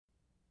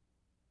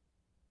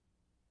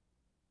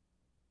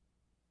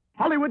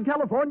Hollywood,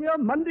 California,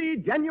 Monday,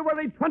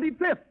 January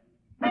 25th.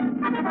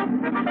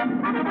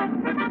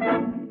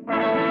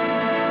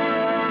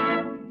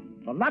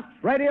 The Lux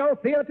Radio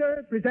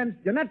Theater presents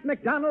Jeanette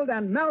MacDonald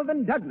and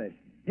Melvyn Douglas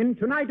in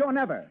Tonight or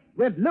Never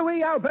with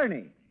Louis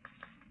Alberni.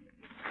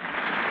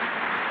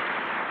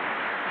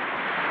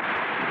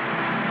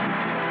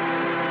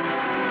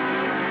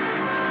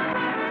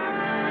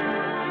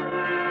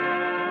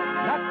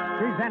 Lux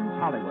presents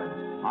Hollywood.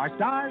 Our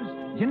stars,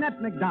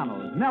 Jeanette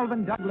MacDonald,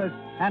 Melvyn Douglas,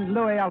 and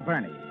Louis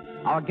Alberni.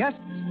 Our guests,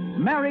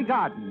 Mary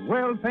Garden,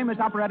 world-famous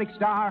operatic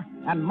star,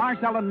 and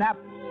Marcella Knapp,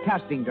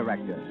 casting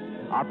director.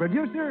 Our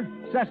producer,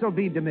 Cecil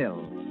B.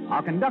 DeMille.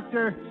 Our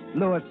conductor,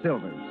 Louis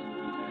Silvers.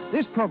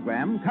 This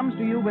program comes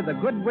to you with the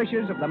good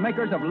wishes of the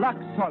makers of Lux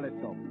Toilet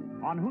Soap,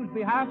 on whose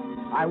behalf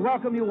I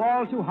welcome you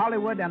all to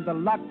Hollywood and the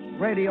Lux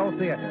Radio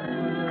Theater.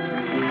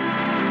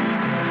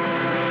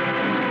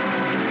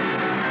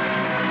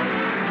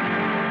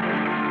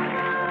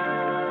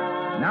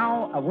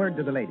 Now, a word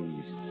to the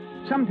ladies.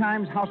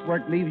 Sometimes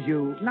housework leaves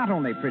you not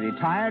only pretty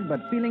tired,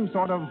 but feeling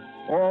sort of,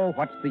 oh,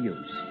 what's the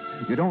use?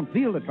 You don't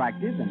feel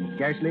attractive and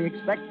scarcely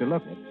expect to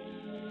look it.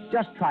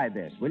 Just try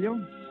this, will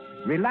you?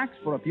 Relax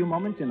for a few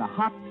moments in a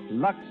hot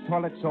Lux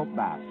toilet soap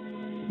bath.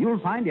 You'll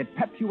find it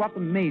peps you up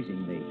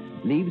amazingly,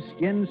 leaves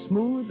skin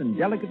smooth and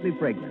delicately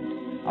fragrant.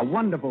 A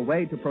wonderful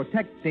way to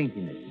protect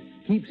daintiness,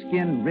 keep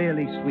skin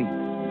really sweet.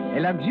 A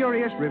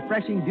luxurious,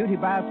 refreshing beauty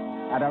bath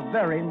at a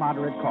very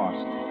moderate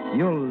cost.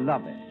 You'll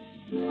love it.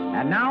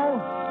 And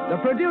now, the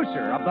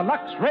producer of the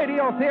Lux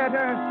Radio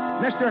Theater,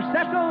 Mr.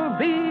 Cecil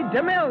B.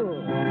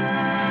 DeMille.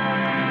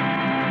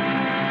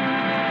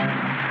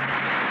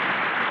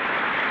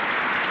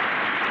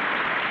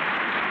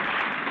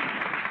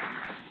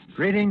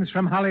 Greetings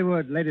from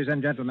Hollywood, ladies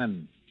and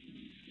gentlemen.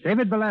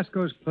 David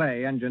Belasco's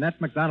play and Jeanette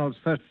MacDonald's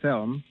first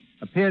film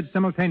appeared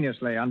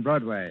simultaneously on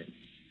Broadway.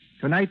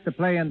 Tonight, the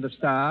play and the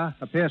star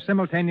appear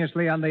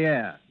simultaneously on the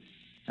air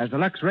as the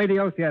Lux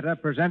Radio Theater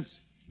presents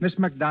Miss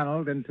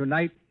MacDonald in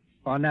Tonight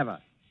or Never.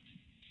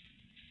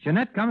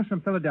 Jeanette comes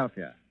from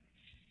Philadelphia,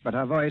 but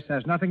her voice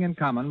has nothing in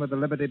common with the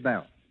Liberty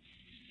Bell.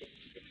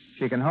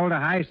 She can hold a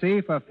high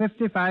C for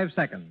 55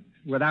 seconds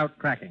without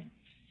cracking.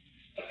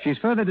 She's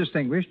further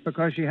distinguished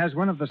because she has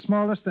one of the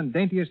smallest and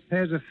daintiest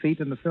pairs of feet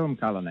in the film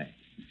colony.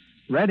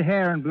 Red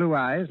hair and blue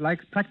eyes,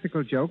 likes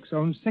practical jokes,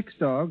 owns 6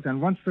 dogs,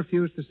 and once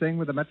refused to sing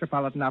with the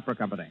Metropolitan Opera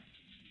Company.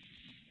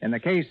 In the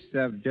case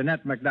of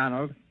Jeanette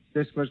MacDonald,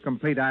 this was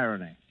complete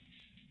irony.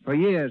 For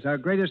years, her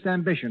greatest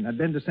ambition had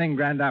been to sing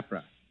grand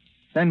opera.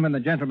 Then, when the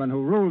gentleman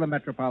who ruled the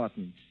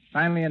Metropolitan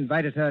finally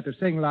invited her to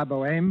sing La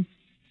Boheme,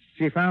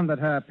 she found that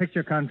her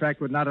picture contract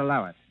would not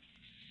allow it.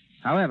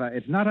 However,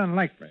 it's not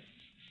unlikely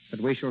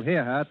that we shall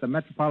hear her at the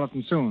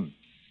Metropolitan soon.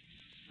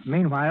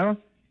 Meanwhile,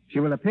 she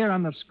will appear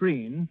on the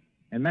screen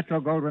in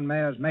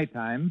Metro-Goldwyn-Mayer's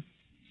Maytime,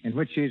 in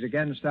which she's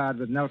again starred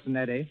with Nelson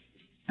Eddy,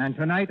 and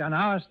tonight on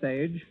our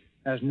stage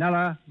as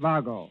Nella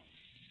Vargo.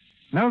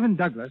 Melvyn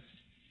Douglas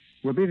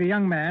will be the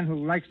young man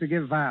who likes to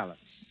give violence.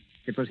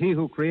 It was he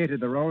who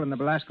created the role in the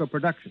Belasco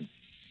production.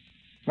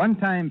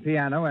 One-time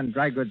piano and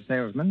dry goods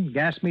salesman,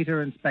 gas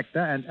meter inspector,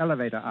 and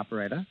elevator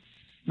operator,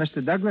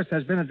 Mr. Douglas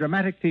has been a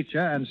dramatic teacher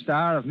and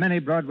star of many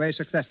Broadway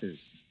successes,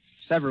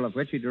 several of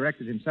which he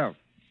directed himself.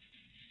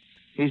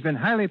 He's been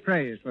highly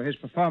praised for his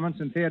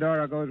performance in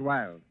Theodora Goes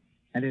Wild,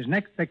 and his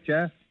next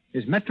picture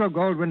is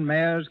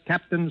Metro-Goldwyn-Mayer's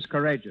Captains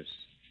Courageous.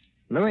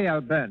 Louis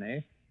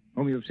Alberni,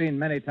 whom you've seen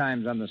many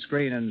times on the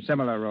screen in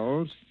similar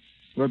roles,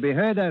 will be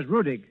heard as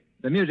Rudig,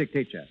 the music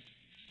teacher.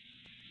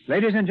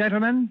 Ladies and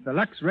gentlemen, the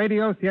Lux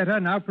Radio Theater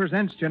now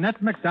presents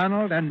Jeanette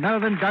MacDonald and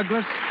Melvyn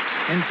Douglas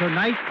in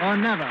Tonight or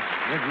Never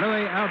with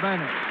Louis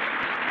Alberni.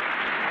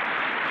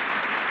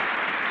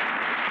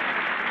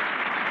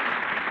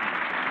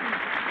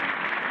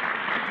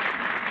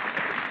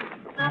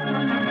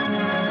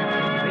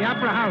 The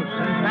Opera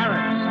House in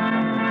Paris.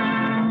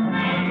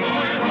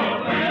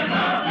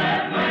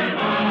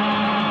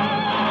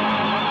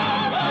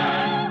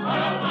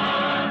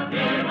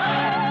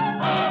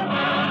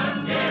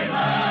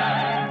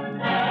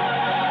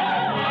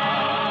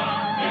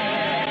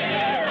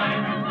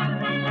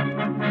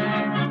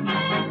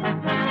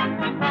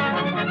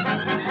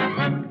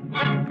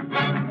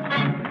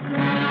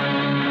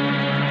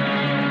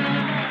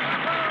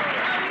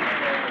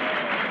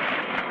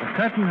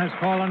 The curtain has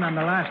fallen on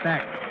the last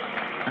act,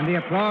 and the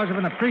applause of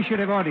an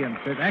appreciative audience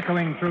is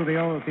echoing through the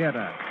old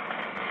theater.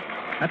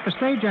 At the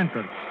stage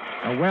entrance,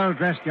 a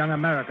well-dressed young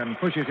American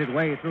pushes his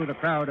way through the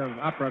crowd of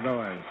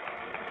opera-goers.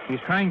 He's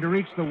trying to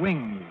reach the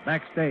wings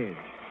backstage,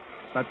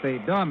 but the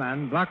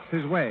doorman blocks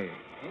his way.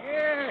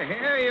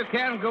 Here, you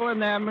can't go in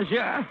there,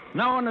 monsieur.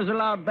 No one is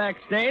allowed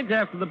backstage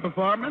after the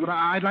performance. But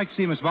I'd like to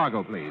see Miss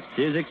Vargo, please.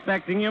 She's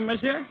expecting you,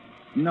 monsieur?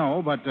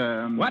 No, but,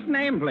 What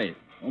name, please?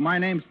 Well, my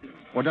name's...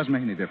 Well, it doesn't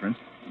make any difference.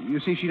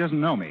 You see, she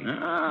doesn't know me.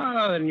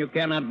 Oh, then you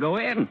cannot go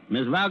in.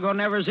 Miss Vargo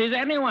never sees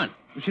anyone.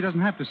 She doesn't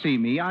have to see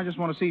me. I just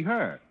want to see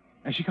her.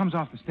 As she comes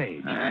off the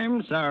stage.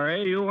 I'm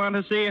sorry. You want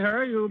to see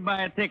her, you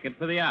buy a ticket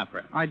for the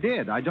opera. I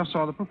did. I just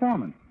saw the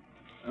performance.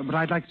 But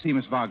I'd like to see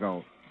Miss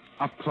Vargo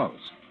up close.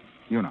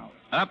 You know.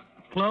 Up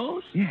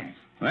close? Yes.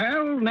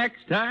 Well,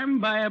 next time,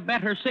 buy a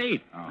better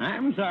seat. Oh.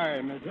 I'm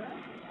sorry, monsieur.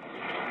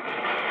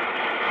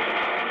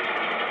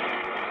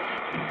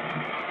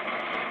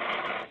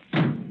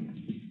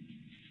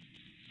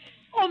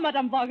 Oh,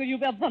 Madame Varga, you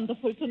were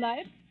wonderful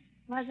tonight.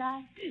 Was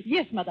I?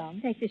 Yes, Madame.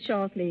 Take this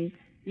shawl, please.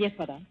 Yes,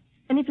 Madame.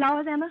 Any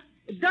flowers, Emma?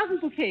 A dozen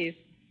bouquets.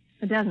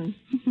 A dozen.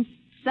 Is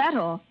that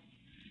all?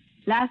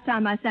 Last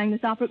time I sang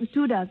this opera, it was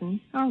 2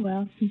 dozen. Oh,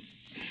 well.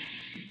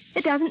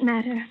 It doesn't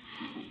matter.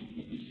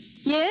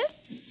 Yes?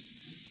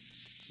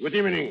 Good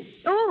evening.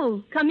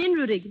 Oh, come in,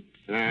 Rudig.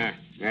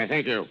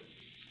 Thank you.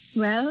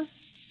 Well,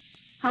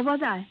 how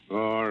was I?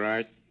 All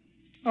right.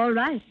 All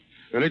right.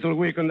 A little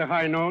weak on the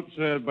high notes,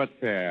 but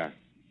fair.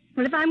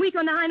 Well, if I'm weak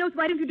on the high notes,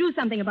 why don't you do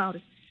something about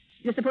it?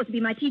 You're supposed to be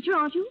my teacher,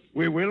 aren't you?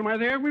 We will, my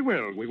dear, we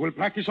will. We will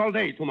practice all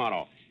day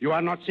tomorrow. You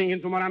are not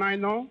singing tomorrow night,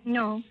 no?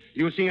 No.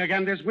 You sing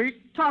again this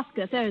week?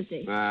 Tosca,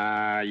 Thursday.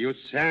 You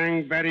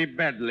sang very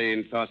badly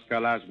in Tosca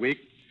last week.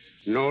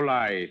 No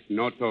life,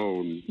 no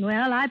tone.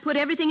 Well, I put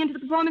everything into the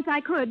performance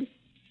I could.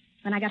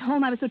 When I got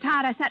home, I was so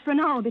tired I sat for an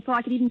hour before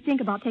I could even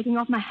think about taking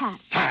off my hat.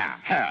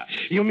 Ha!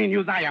 You mean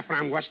your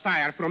diaphragm was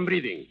tired from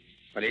breathing?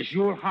 But is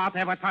your heart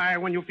ever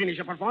tired when you finish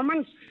a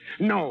performance?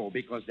 No,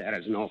 because there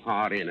is no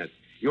heart in it.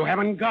 You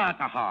haven't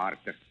got a heart.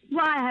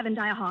 Why haven't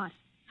I a heart?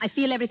 I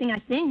feel everything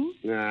I sing.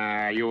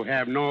 You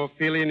have no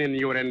feeling in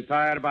your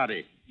entire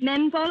body.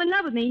 Men fall in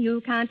love with me.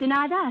 You can't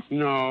deny that.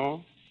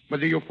 No.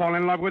 But do you fall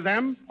in love with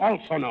them?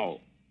 Also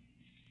no.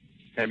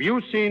 Have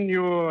you seen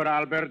your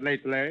Albert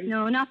lately?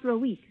 No, not for a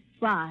week.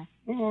 Why?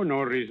 Oh,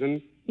 no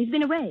reason. He's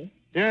been away.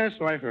 Yes,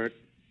 so I heard.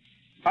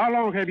 How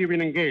long have you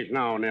been engaged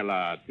now,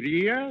 Nella? 3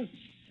 years?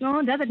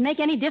 Oh, does it make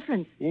any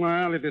difference?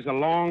 Well, it is a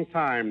long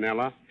time,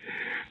 Nella.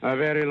 A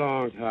very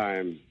long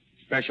time.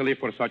 Especially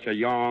for such a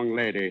young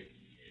lady.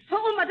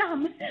 Oh,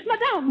 Madame.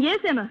 Madame. Yes,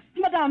 Emma.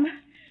 Madame,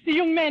 the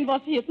young man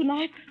was here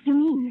tonight. You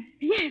mean?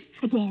 Yes.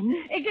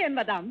 Again? Again,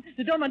 Madame.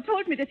 The doorman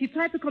told me that he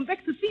tried to come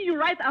back to see you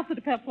right after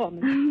the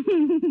performance.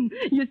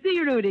 You see,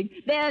 Rudig,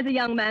 there's a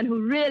young man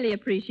who really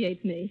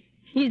appreciates me.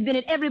 He's been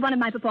at every one of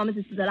my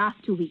performances for the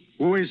last 2 weeks.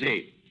 Who is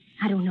he?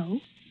 I don't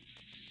know.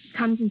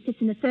 Comes and sits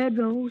in the 3rd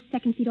row,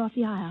 2nd seat off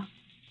the aisle.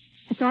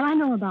 That's all I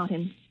know about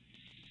him.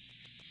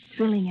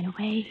 Thrilling in a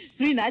way.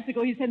 3 nights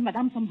ago, he sent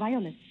Madame some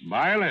violets.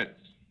 Violets.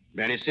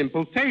 Very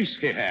simple taste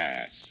he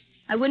has.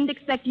 I wouldn't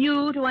expect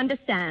you to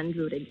understand,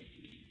 Rudig.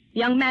 The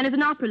young man is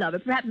an opera lover.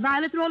 Perhaps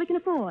violets are all he can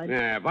afford.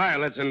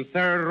 Violets and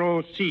 3rd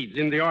row seats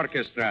in the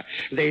orchestra.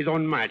 They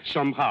don't match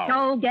somehow.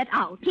 So get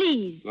out,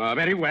 please.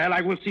 Very well.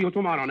 I will see you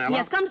tomorrow, Nella.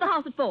 Yes, come to the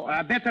house at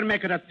 4. Better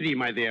make it at 3,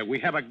 my dear. We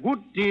have a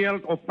good deal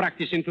of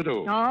practicing to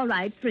do. All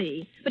right,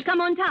 3. But come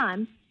on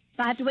time. If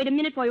I have to wait a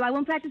minute for you, I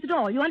won't practice at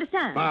all. You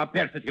understand?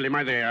 Perfectly,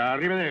 my dear.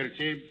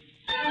 Arrivederci.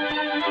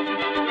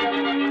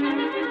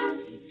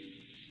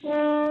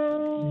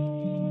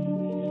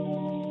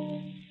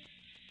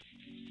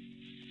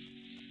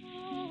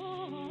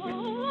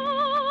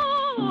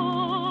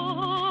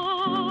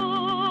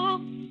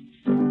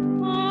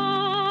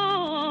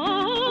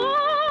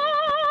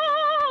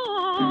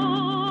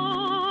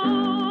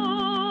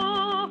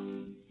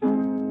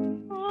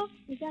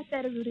 Is that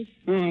better, Rudig?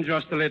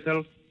 Just a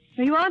little.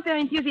 You aren't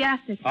very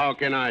enthusiastic. How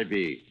can I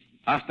be?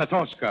 After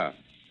Tosca.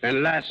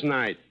 And last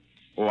night.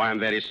 Oh, I'm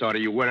very sorry.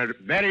 You were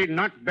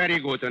not very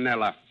good,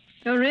 Nella.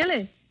 Oh,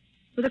 really?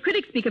 Well, the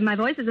critics speak of my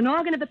voice as an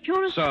organ of the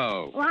purest...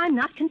 So? Oh, I'm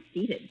not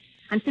conceited.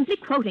 I'm simply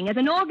quoting as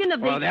an organ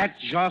of the... Well, that's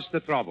just the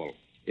trouble.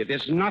 It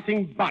is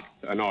nothing but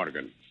an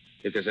organ.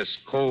 It is as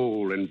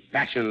cold and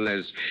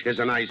passionless as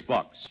an ice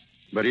box.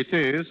 But it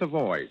is a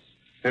voice.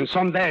 And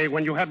someday,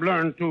 when you have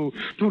learned to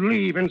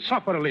live and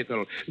suffer a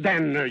little,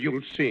 then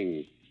you'll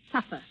sing.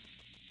 Suffer.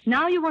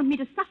 Now you want me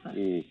to suffer.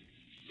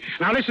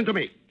 Now, listen to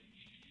me.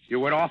 You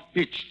were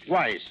off-pitch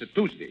twice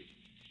Tuesday.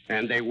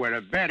 And they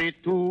were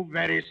two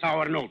very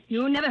sour notes.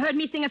 You never heard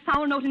me sing a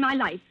sour note in my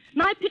life.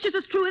 My pitch is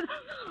as true as...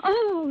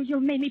 Oh, you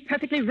made me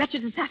perfectly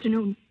wretched this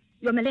afternoon.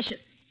 You're malicious.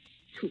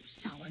 2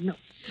 sour notes.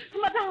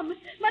 Madame.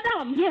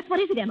 Yes, what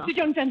is it, Emma? The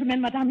young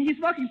gentleman, Madame. He's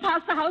walking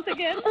past the house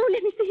again. Oh,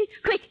 let me see.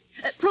 Quick.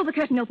 Pull the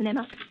curtain open,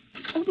 Emma.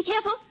 Oh, be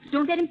careful.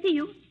 Don't let him see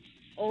you.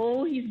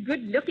 Oh, he's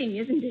good looking,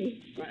 isn't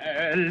he?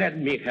 Let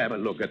me have a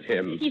look at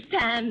him. He's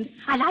tanned.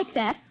 I like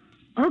that.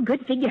 Oh,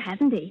 good figure,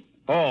 hasn't he?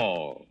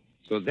 Oh,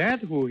 so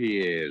that's who he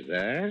is,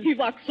 eh? He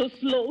walks so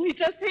slow. He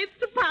just hates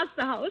to pass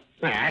the house.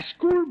 A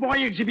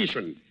schoolboy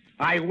exhibition.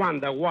 I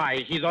wonder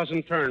why he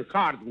doesn't turn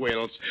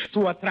cartwheels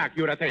to attract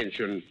your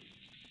attention.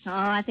 Oh,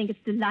 I think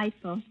it's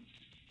delightful.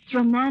 It's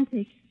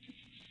romantic.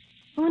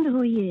 I wonder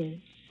who he is.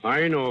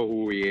 I know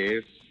who he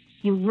is.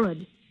 You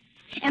would.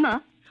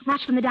 Emma,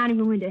 watch from the dining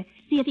room window.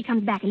 See if he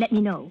comes back and let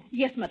me know.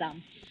 Yes,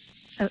 Madame.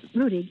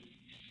 Rudy,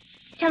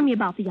 tell me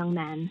about the young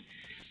man.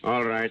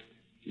 All right.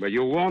 But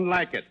you won't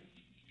like it.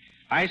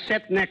 I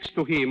sat next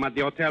to him at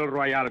the Hotel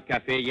Royal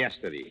Cafe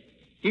yesterday.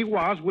 He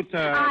was with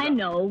I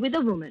know, with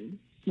a woman.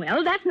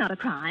 Well, that's not a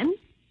crime.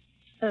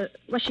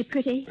 Was she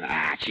pretty?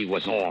 She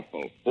was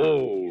awful.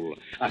 Old.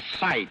 A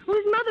sight. Well,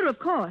 his mother, of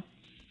course.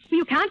 Well,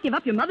 you can't give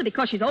up your mother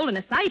because she's old and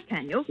a sight,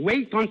 can you?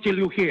 Wait until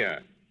you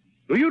hear.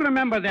 Do you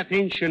remember that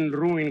ancient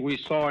ruin we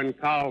saw in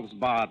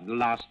Carlsbad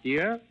last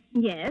year?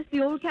 Yes,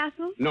 the old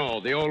castle?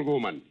 No, the old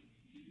woman.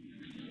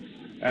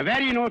 A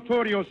very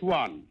notorious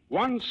one.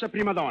 Once a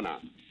prima donna.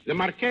 The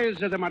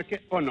Marchese de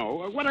Oh,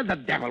 no. What the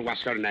devil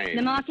was her name?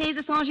 The Marquise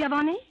de Saint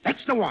Giovanni?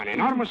 That's the one.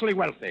 Enormously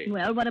wealthy.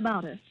 Well, what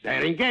about her?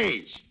 They're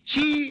engaged.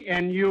 She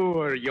and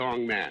your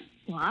young man.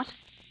 What?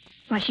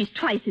 Why, she's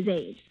twice his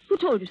age. Who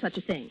told you such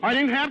a thing? I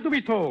didn't have to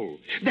be told.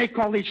 They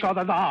call each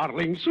other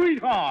darling,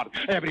 sweetheart,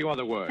 every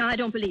other word. No, I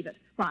don't believe it.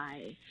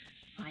 Why,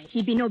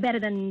 he'd be no better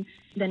than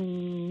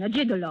a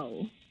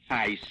gigolo.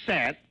 I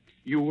said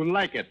you would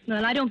like it.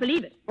 Well, I don't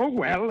believe it. Oh,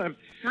 well...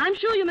 I'm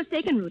sure you're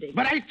mistaken, Rudy.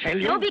 But I tell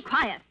you... No, be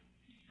quiet.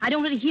 I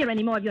don't want to hear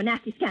any more of your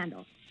nasty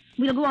scandal.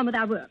 We'll go on with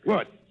our work.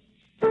 Good.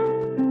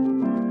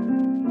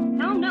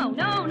 No, not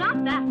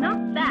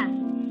that.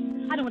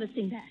 I don't want to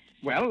sing that.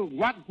 Well,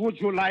 what would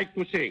you like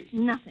to sing?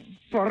 Nothing.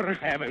 For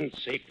heaven's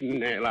sake,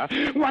 Nella,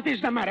 what is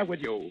the matter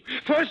with you?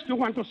 First you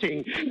want to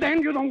sing,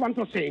 then you don't want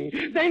to sing,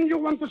 then you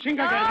want to sing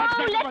again.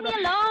 Oh, let me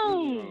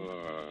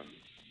alone.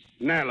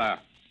 Nella,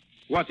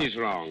 what is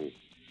wrong?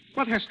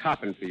 What has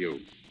happened to you?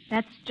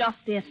 That's just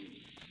it.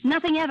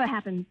 Nothing ever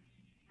happens.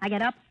 I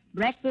get up,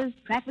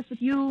 breakfast, practice with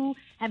you,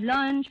 have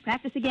lunch,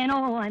 practice again.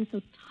 Oh, I'm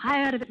so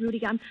tired of it,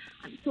 Rudy. I'm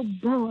so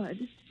bored.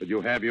 But you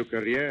have your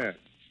career.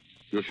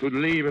 You should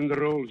live in the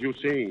roles you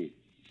sing.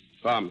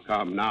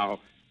 Come now.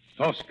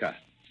 Tosca,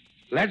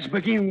 let's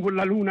begin with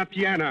La Luna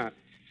Piena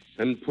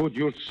and put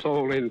your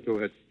soul into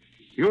it.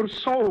 Your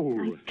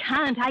soul.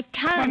 I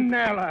can't.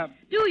 Nella.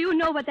 Do you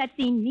know what that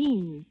scene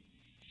means?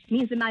 It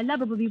means that my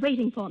lover will be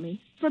waiting for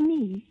me. For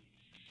me.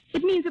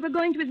 It means that we're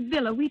going to his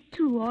villa, we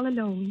two all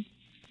alone.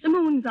 The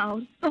moon's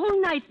out. The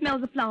whole night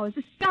smells of flowers.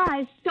 The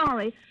sky is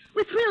starry.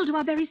 We're thrilled to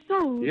our very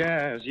souls.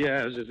 Yes.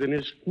 It's an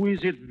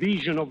exquisite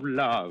vision of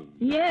love.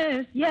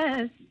 Yes.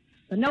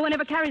 But no one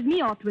ever carries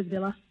me off to his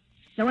villa.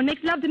 No one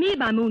makes love to me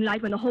by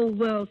moonlight when the whole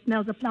world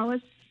smells of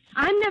flowers.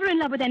 I'm never in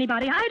love with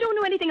anybody. I don't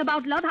know anything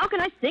about love. How can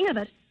I sing of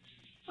it?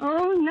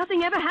 Oh,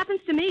 nothing ever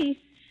happens to me.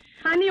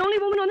 I'm the only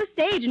woman on the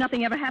stage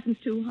nothing ever happens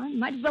to. I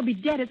might as well be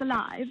dead as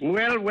alive.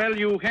 Well,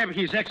 you have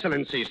His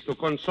Excellencies to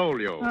console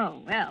you.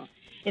 Oh, well.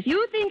 If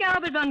you think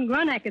Albert von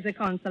Gruneck is a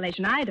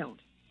consolation, I don't.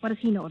 What does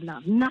he know of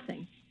love?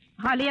 Nothing.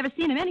 Hardly ever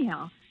seen him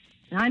anyhow.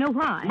 And I know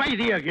why. My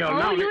dear girl, Oh,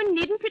 now... you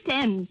needn't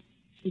pretend.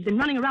 He's been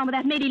running around with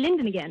that Lady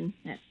Linden again.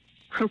 That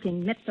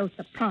croaking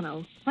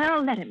mezzo-soprano.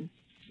 Well, let him.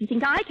 You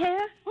think I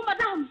care? Oh,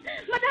 Madame!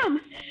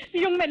 The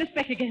young man is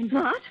back again.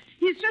 What?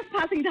 He's just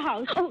passing the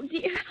house. Oh,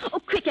 dear. Oh,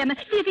 quick, Emma.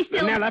 See if he's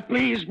still... Nella,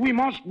 please, we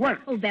must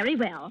work. Oh, very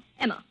well.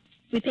 Emma,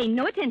 we pay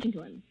no attention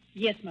to him.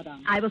 Yes,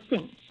 Madame. I will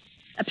sing.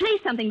 Play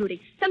something,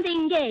 Rudy.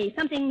 Something gay,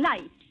 something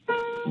light.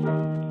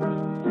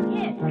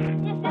 Yes,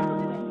 that will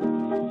do it.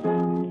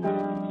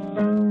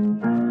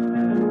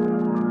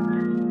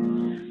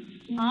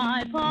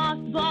 I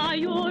passed by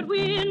your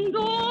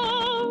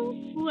window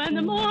when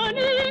the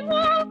morning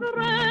was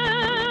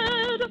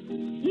red.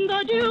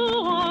 The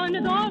dew on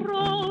the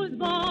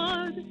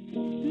rosebud,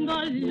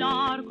 the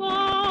lark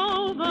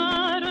overhead.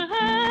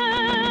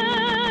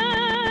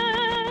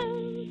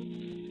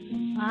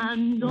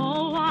 And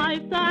though I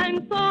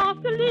sang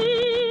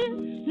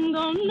softly,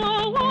 though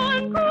no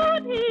one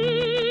could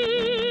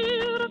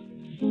hear,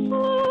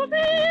 who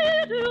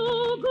bid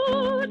you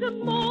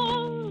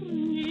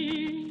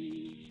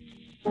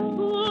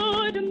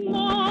good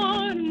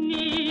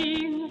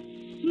morning,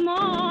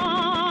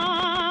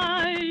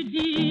 my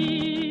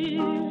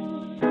dear.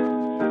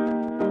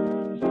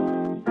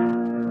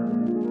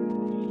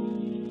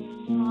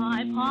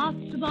 I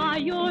passed by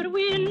your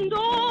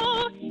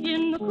window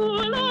in the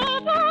cool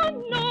of the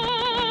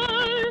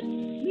night.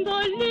 The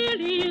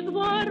lilies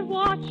were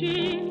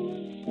watching,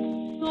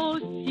 so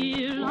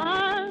still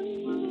and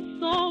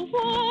so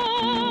white.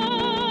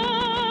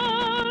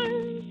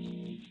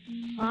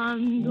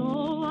 And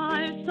though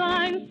I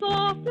sang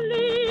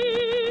softly,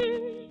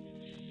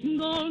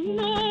 though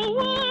no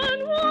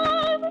one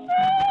was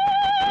there,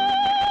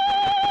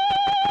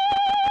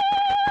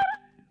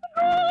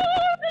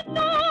 good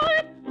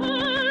night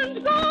and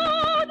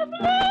God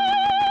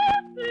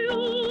bless you.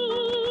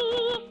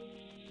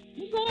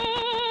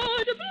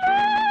 God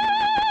bless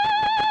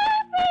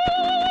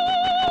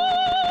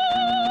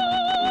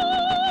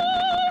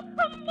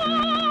you,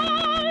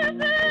 my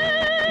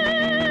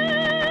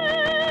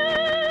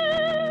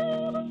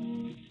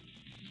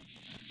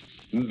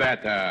dear.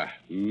 Better,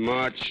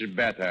 much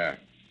better.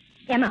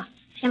 Emma,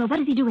 what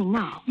is he doing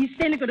now? He's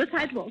standing on the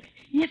sidewalk.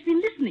 He has been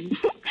listening.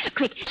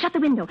 Quick, shut the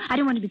window. I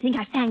don't want him to think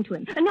I sang to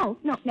him. No,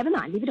 never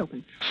mind. Leave it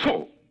open.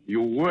 So,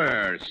 you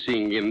were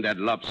singing that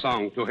love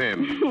song to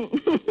him.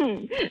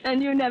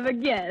 And you never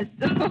guessed.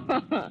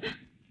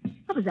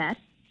 What was that?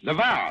 The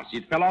vase,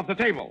 it fell off the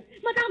table.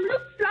 Madame,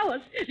 look,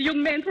 flowers. The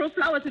young man threw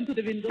flowers into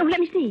the window. Oh,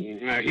 let me see.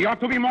 He ought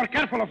to be more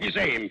careful of his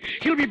aim.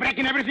 He'll be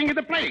breaking everything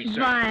into place.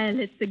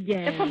 Violets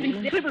again. There's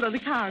something scribbled on the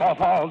card.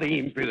 Of all the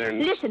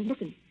impudence.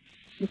 Listen.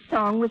 The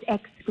song was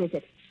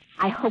exquisite.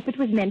 I hope it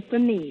was meant for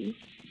me.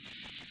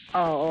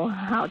 Oh,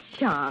 how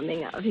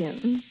charming of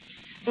him.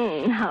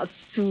 How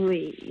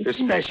sweet.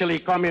 Especially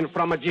coming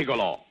from a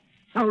gigolo.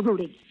 Oh,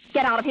 Rudy,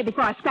 get out of here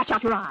before I scratch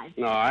out your eyes.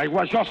 No, I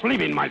was just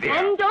leaving, my dear.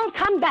 And don't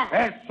come back.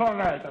 It's all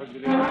right.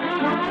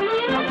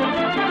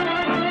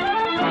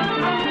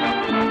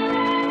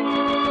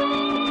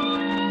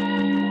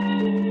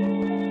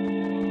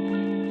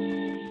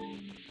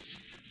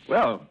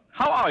 Well,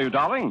 how are you,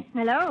 darling?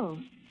 Hello.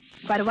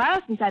 Quite a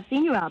while since I've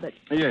seen you, Albert.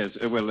 Yes,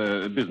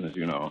 business,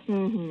 you know.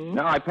 Mm-hmm.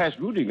 Now, I passed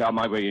Rudig on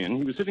my way in.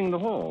 He was sitting in the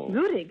hall.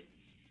 Rudig?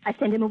 I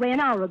sent him away an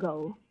hour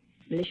ago.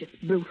 Malicious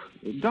brute.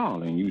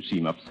 Darling, you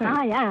seem upset.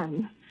 I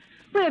am.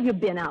 Where have you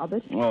been,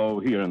 Albert? Oh,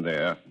 here and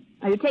there.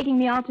 Are you taking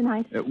me out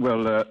tonight?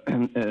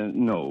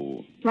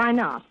 No. Why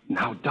not?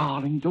 Now,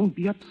 darling, don't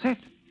be upset.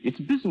 It's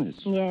business.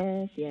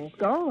 Yes.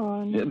 Go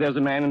on. There's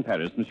a man in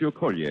Paris, Monsieur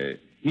Collier.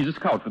 He's a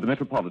scout for the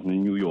Metropolitan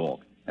in New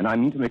York, and I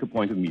mean to make a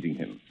point of meeting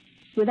him.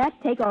 Will that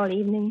take all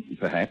evening?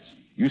 Perhaps.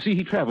 You see,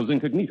 he travels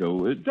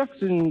incognito,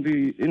 ducks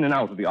in and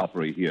out of the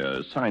opera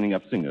here, signing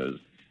up singers.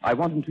 I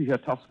want him to hear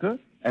Tosca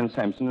and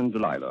Samson and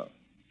Delilah.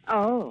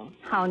 Oh,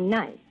 how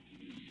nice.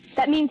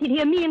 That means he'd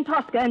hear me and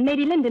Tosca and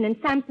Lady Linden and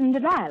Samson and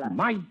Delilah.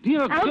 My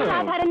dear girl. Albert,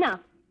 I've had enough.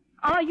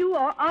 Are you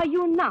or are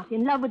you not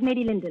in love with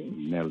Lady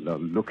Linden? Nella,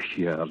 look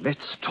here.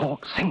 Let's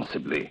talk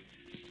sensibly.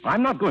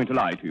 I'm not going to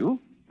lie to you.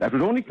 That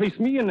would only place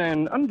me in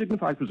an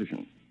undignified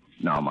position.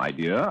 Now, my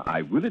dear,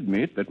 I will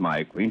admit that my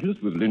acquaintance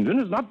with Linden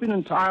has not been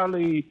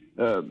entirely,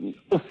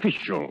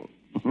 official.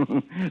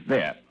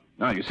 There.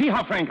 Now, you see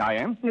how frank I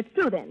am? It's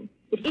true, then.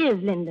 It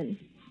is Linden.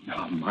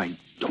 Now, you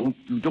don't...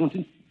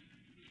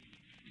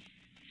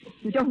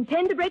 You don't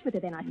intend to break with her,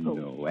 then, I suppose.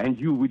 No, and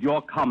you, with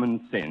your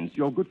common sense,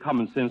 your good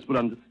common sense, will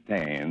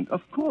understand.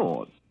 Of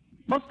course.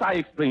 Must I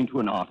explain to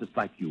an artist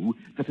like you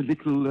that a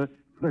little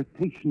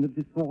flirtation of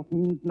this sort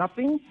means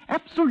nothing?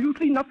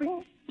 Absolutely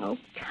nothing? Oh,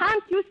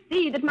 can't you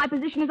see that my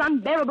position is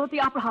unbearable at the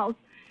Opera House?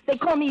 They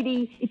call me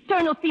the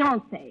eternal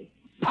fiancé.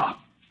 Pah!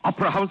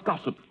 Opera house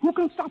gossip. Who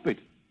can stop it?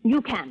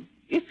 You can.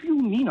 If you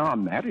mean our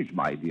marriage,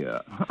 my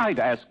dear, I'd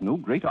ask no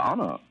greater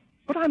honor.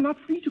 But I'm not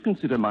free to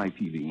consider my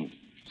feelings.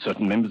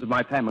 Certain members of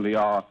my family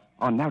are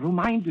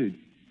narrow-minded,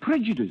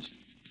 prejudiced.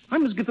 I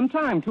must give them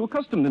time to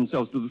accustom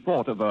themselves to the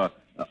thought of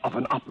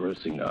an opera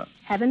singer.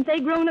 Haven't they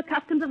grown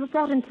accustomed to the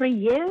thought in 3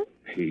 years?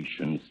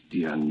 Patience,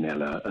 dear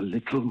Nella. A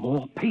little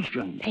more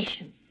patience.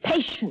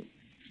 Patience.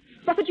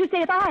 What would you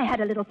say if I had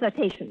a little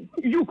flirtation?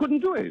 You couldn't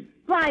do it.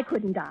 Why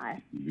couldn't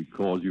I?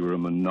 Because you're a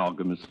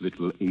monogamous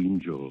little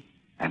angel.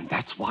 And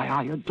that's why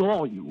I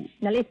adore you.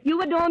 Now, if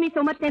you adore me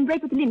so much, then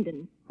break with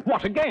Linden.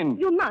 What again?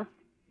 You must.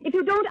 If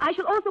you don't, I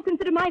shall also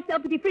consider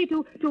myself to be free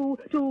to do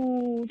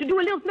a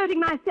little flirting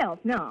myself.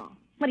 Now,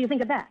 what do you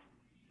think of that?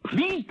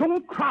 Please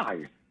don't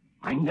cry.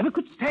 I never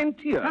could stand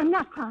tears. I'm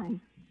not crying.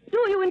 Do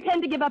you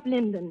intend to give up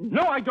Linden?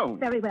 No, I don't.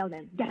 Very well,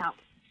 then. Get out.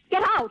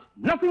 Get out!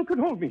 Nothing could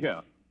hold me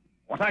here.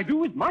 What I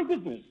do is my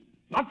business,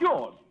 not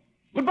yours.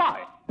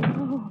 Goodbye.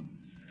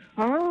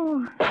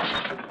 Oh.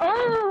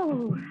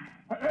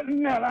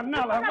 Nella,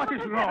 what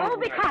is wrong? Oh,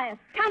 be quiet.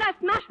 Can't I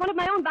smash one of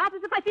my own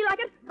vases if I feel like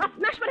it? I'll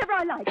smash whatever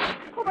I like.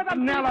 Oh, but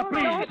Nella,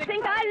 please. Don't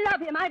think I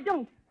love him. I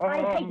don't.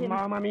 I hate him.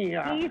 Mamma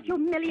mia. He's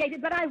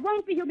humiliated, but I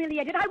won't be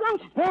humiliated. I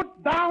won't.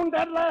 Put down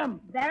that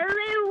lamp.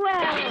 Very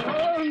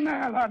well. Oh,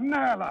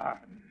 Nella.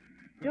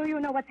 Do you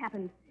know what's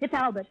happened? It's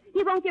Albert.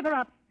 He won't give her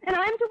up. And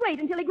I'm to wait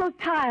until he grows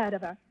tired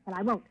of her. But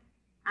I won't.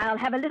 I'll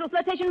have a little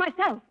flirtation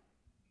myself.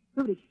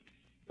 Rudy,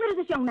 where does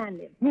this young man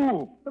live?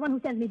 Who? The one who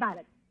sends me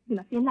violets. He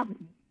must be in love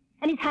with me.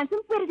 And he's handsome.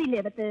 Where does he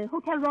live? At the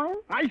Hotel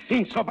Royal? I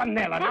think so, but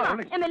Nella, now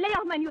listen. And lay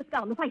off my newest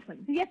gown, the white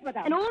one. Yes,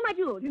 madame. And all my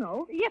jewels, you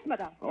know. Yes,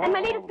 madame. And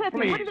my latest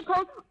perfume. please. What is it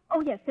called?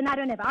 Oh, yes, Tonight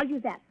or Never. I'll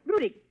use that.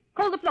 Rudy,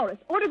 call the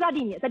florist. Order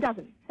gardenias, a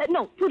dozen.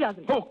 No, 2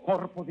 dozen. Oh,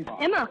 corpo di Dio.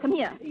 Emma, come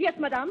here. Yes,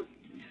 madame.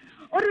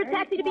 Order a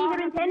taxi to be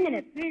here in 10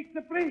 minutes. Please.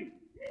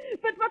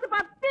 But what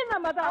about dinner,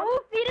 madame?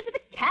 Oh, feed it to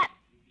the cat.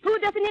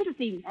 Food doesn't interest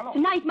you. Hello.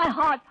 Tonight my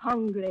heart's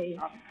hungry.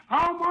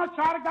 How much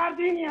are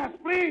gardenias,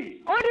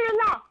 please? Order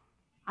a lot.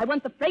 I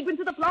want the fragrance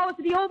of the flowers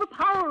to be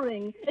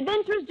overpowering.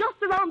 Adventure's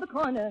just around the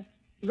corner.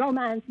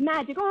 Romance,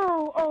 magic.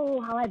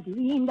 Oh, how I've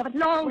dreamed of it,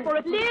 longed for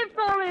it, lived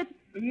for it.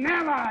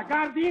 Nella,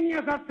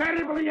 gardenias are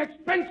terribly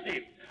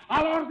expensive.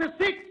 I'll order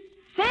 6.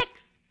 6?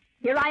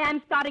 Here I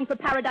am starting for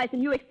paradise,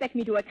 and you expect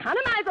me to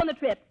economize on the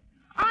trip.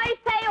 I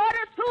say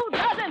order 2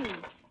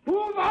 dozen.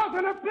 2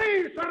 dozen,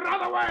 please, or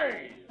other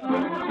way. In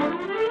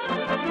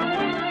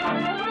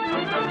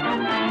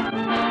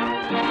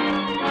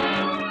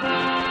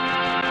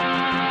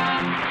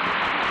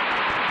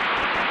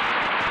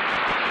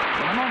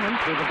a moment,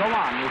 we will go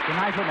on with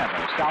Tonight or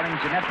Never, starring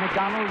Jeanette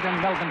MacDonald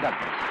and Melvin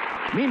Douglas.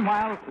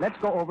 Meanwhile, let's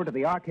go over to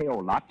the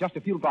RKO lot just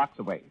a few blocks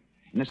away.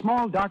 In a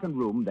small, darkened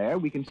room there,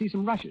 we can see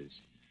some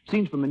rushes.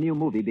 Scenes from a new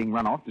movie being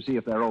run off to see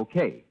if they're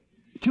okay.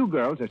 2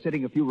 girls are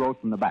sitting a few rows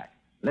from the back.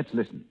 Let's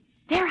listen.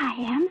 There I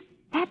am.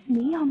 That's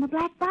me on the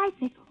black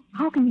bicycle.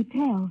 How can you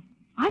tell?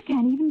 I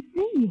can't even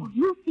see you.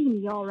 You'll see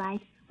me all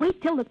right.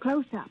 Wait till the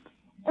close-up.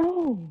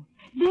 Oh,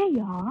 there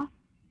you are.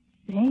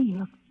 There you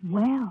look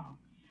swell.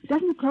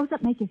 Doesn't the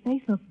close-up make your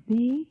face look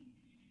big?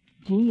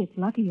 Gee, it's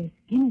lucky your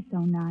skin is so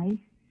nice.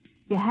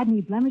 you had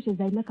any blemishes,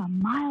 they'd look a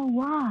mile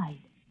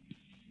wide.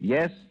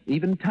 Yes,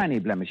 even tiny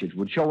blemishes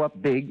would show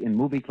up big in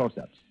movie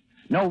close-ups.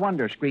 No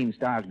wonder screen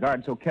stars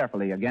guard so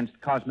carefully against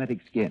cosmetic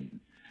skin.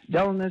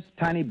 Dullness,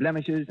 tiny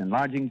blemishes,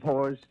 enlarging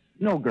pores,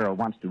 no girl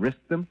wants to risk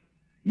them.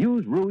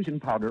 Use rouge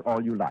and powder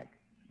all you like.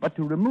 But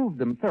to remove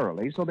them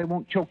thoroughly so they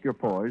won't choke your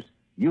pores,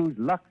 use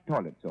Lux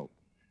toilet soap.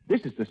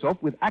 This is the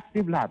soap with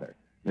active lather,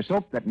 the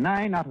soap that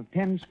 9 out of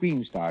 10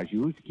 screen stars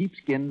use to keep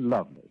skin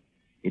lovely.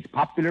 It's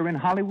popular in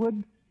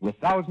Hollywood with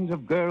thousands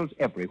of girls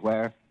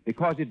everywhere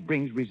because it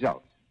brings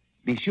results.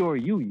 Be sure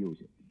you use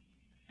it.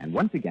 And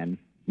once again,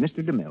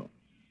 Mr. DeMille.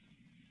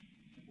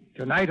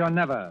 Tonight or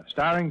Never,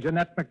 starring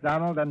Jeanette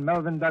MacDonald and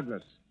Melvyn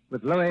Douglas,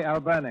 with Louis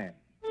Alberne.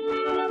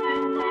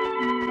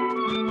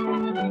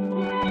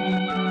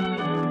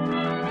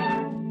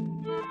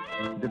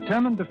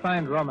 Determined to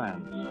find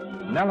romance,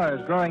 Nella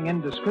is growing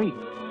indiscreet.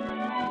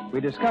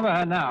 We discover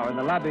her now in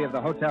the lobby of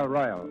the Hotel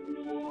Royal,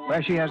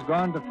 where she has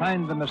gone to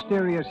find the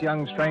mysterious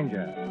young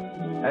stranger.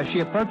 As she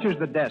approaches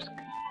the desk,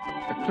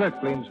 the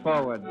clerk leans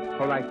forward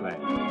politely.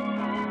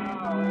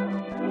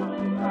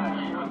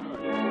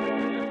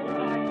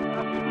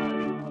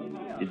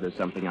 Is there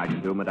something I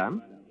can do,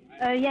 madame?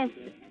 Yes.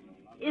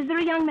 Is there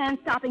a young man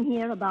stopping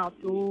here about,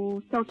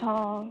 so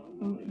tall,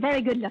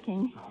 very good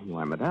looking?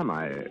 Why, madame,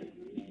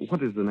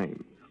 what is the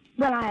name?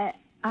 Well,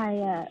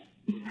 I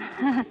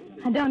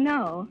don't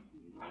know.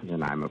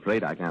 Then I'm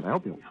afraid I can't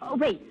help you. Oh,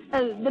 wait.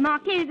 The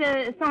Marquise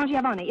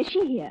Sangiovanni, is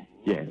she here?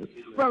 Yes.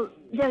 Well,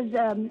 there's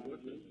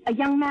a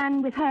young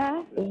man with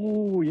her.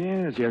 Oh,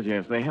 yes.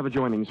 They have a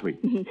joining suite.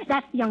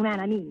 That's the young man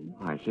I mean.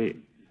 I see.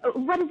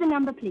 What is the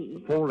number,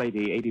 please?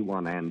 480,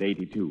 81, and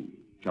 82.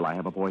 Shall I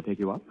have a boy take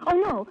you up?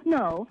 Oh,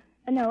 no.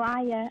 No,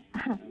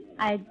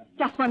 I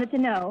just wanted to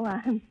know.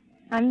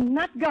 I'm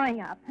not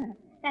going up.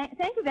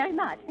 Thank you very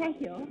much. Thank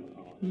you.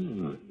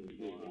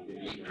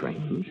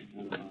 Strange.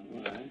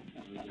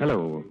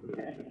 Hello.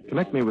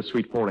 Connect me with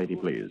suite 480,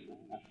 please.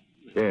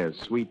 Yes,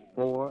 suite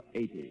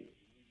 480.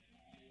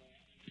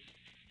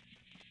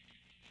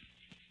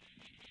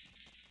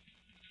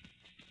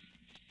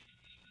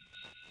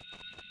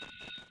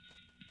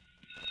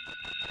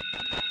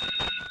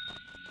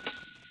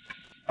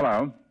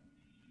 Hello.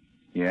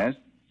 Yes?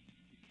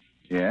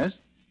 Yes?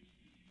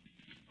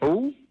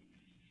 Who?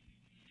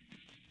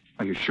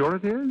 Are you sure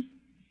it is?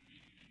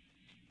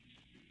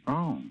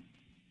 Oh.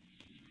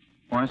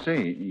 Oh, I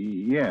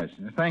see. Yes.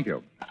 Thank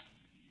you.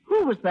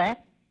 Who was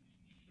that?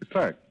 The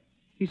clerk.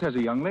 He says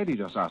a young lady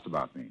just asked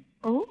about me.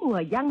 Oh,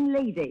 a young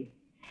lady.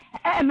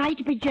 Am I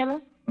to be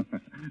jealous?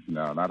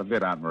 No, not a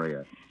bit, Aunt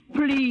Maria.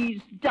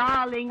 Please,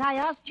 darling, I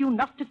asked you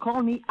not to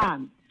call me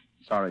Aunt.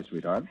 Sorry,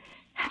 sweetheart.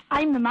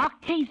 I'm the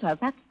Marquise,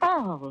 that's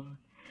all.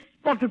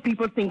 What would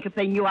people think if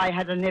they knew I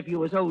had a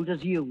nephew as old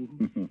as you?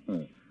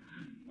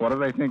 What do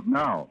they think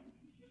now?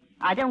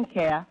 I don't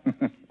care.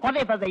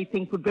 Whatever they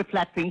think would be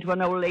flattering to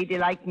an old lady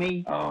like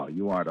me. Oh,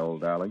 you aren't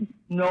old, darling.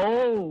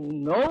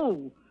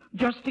 No.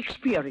 Just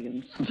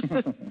experienced.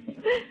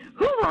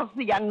 Who was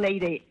the young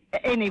lady,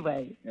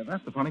 anyway? Yeah,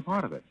 that's the funny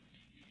part of it.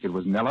 It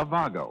was Nella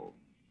Vargo.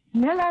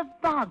 Nella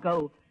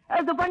Vargo?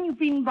 The one you've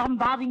been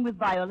bombarding with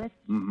violets?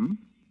 Mm-hmm.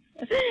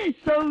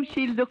 So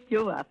she looked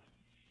you up.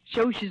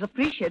 Shows she's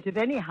appreciative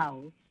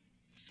anyhow.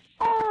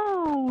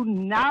 Oh,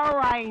 now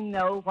I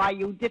know why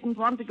you didn't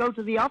want to go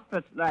to the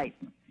opera tonight.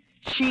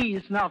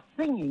 She's not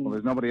singing. Well,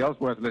 there's nobody else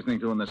worth listening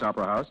to in this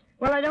opera house.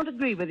 Well, I don't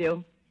agree with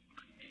you.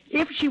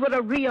 If she were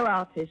a real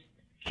artist,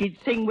 she'd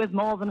sing with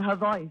more than her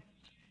voice.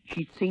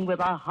 She'd sing with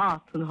her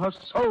heart and her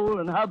soul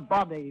and her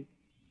body.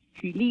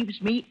 She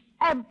leaves me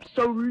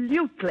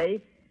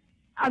absolutely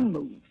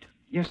unmoved.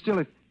 Yes, still,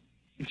 if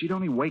she'd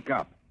only wake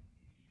up.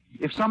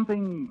 If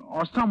something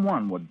or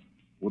someone would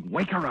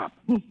wake her up,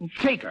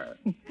 shake her.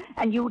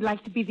 And you'd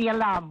like to be the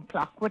alarm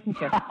clock, wouldn't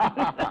you?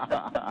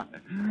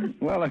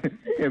 Well,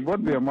 it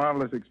would be a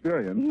marvelous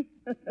experience.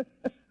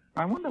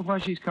 I wonder why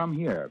she's come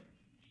here.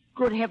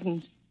 Good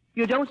heavens.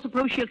 You don't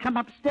suppose she'll come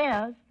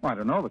upstairs? Well, I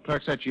don't know. The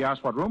clerk said she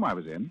asked what room I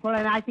was in. Well,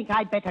 then I think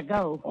I'd better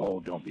go.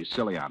 Oh, don't be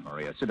silly, Aunt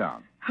Maria. Sit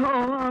down.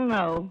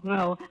 Oh,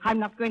 no. I'm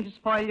not going to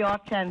spoil your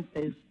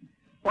chances.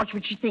 What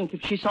would she think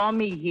if she saw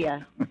me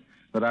here?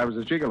 That I was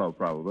a gigolo,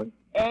 probably.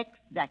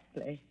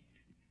 Exactly.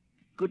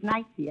 Good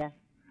night, dear.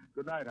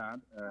 Good night,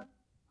 Aunt.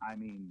 I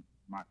mean,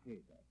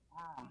 Marquesa.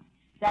 Ah,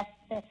 that's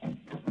better.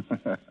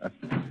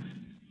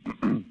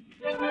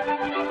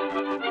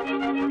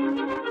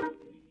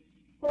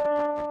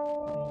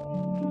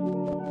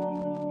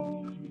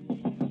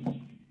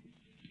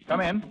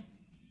 Come in.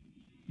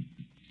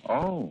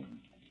 Oh.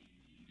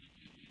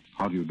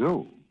 How do you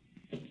do?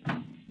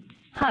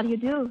 How do you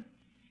do?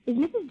 Is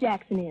Mrs.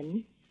 Jackson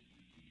in?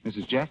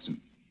 Mrs.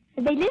 Jackson.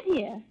 They live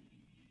here.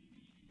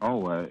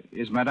 Oh,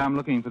 is Madame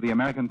looking for the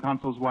American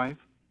consul's wife?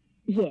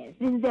 Yes,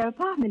 this is their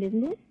apartment,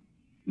 isn't it?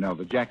 No,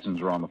 the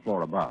Jacksons are on the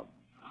floor above.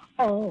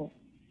 Oh,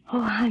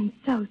 I'm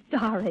so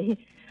sorry.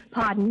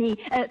 Pardon me.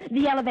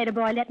 The elevator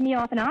boy let me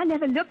off, and I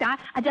never looked.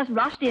 I just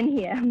rushed in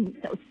here.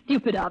 So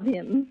stupid of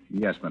him.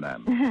 Yes,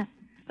 Madame.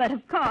 But,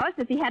 of course,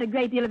 if he had a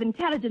great deal of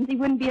intelligence, he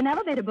wouldn't be an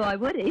elevator boy,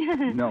 would he?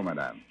 No,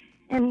 Madame.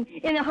 And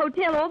in a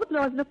hotel, all the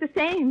floors look the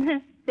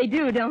same. They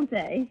do, don't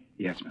they?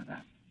 Yes,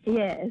 madame.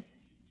 Yes.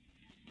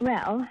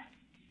 Well,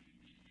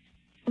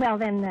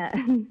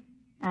 then,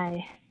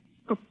 I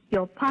hope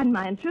you'll pardon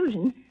my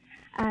intrusion.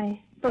 I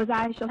suppose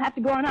I shall have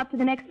to go on up to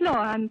the next floor.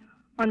 I'm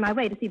on my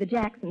way to see the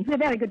Jacksons. We're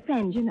very good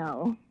friends, you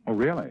know. Oh,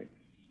 really?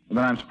 Well,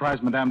 then I'm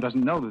surprised Madame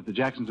doesn't know that the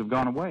Jacksons have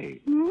gone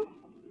away. Hmm?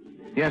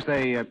 Yes,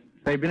 they've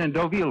been in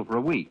Deauville for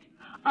a week.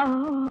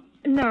 Oh,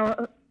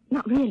 no,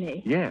 not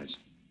really. Yes.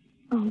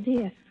 Oh,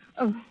 dear.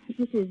 Oh,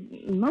 this is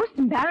most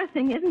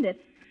embarrassing, isn't it?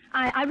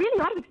 I really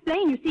ought to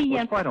explain, you see.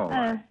 Well, it's quite all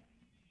right.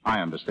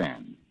 I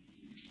understand.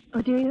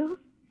 Oh, do you?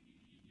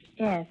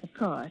 Yes, of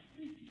course.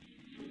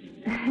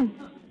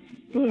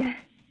 Dear.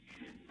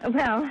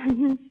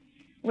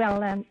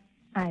 Well,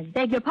 I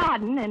beg your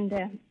pardon,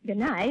 and good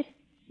night.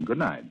 Good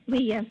night.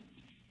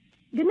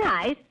 Good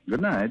night.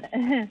 Good night.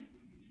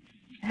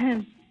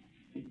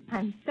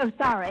 I'm so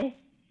sorry.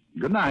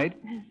 Good night.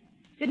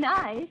 Good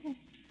night.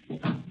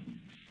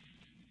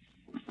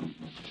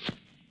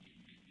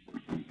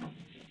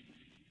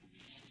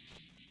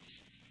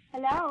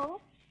 Hello?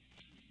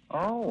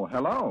 Oh,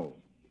 hello.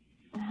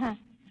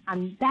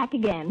 I'm back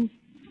again.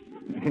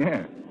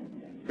 Yeah.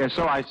 Yes,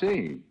 so I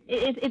see.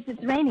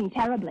 It's raining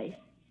terribly.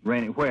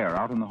 Raining where?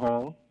 Out in the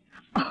hall?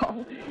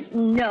 Oh,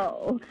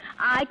 no.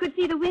 I could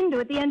see the window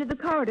at the end of the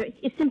corridor.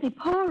 It's simply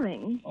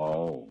pouring.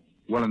 Oh.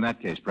 Well, in that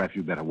case, perhaps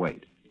you'd better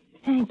wait.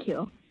 Thank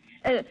you.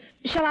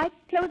 Shall I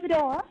close the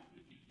door?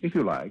 If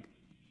you like.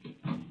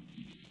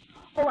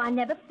 Oh, I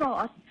never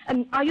thought.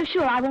 Are you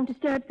sure I won't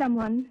disturb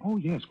someone? Oh,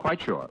 yes,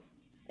 quite sure.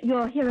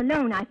 You're here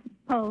alone, I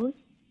suppose.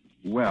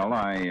 Well,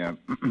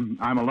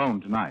 I'm alone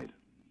tonight.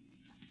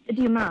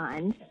 Do you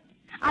mind?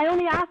 I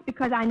only asked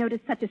because I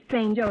noticed such a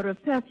strange odor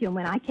of perfume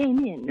when I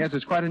came in. Yes,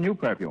 it's quite a new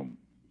perfume.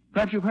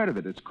 Perhaps you've heard of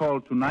it. It's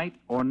called Tonight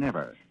or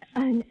Never.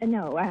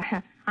 No,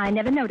 I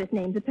never noticed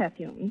names of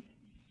perfumes.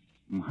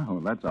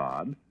 Well, that's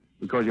odd,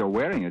 because you're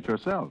wearing it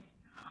yourself.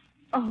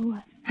 Oh,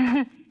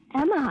 am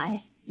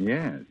I?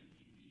 Yes.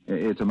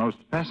 It's a most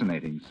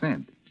fascinating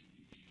scent.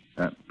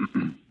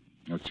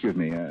 Excuse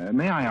me,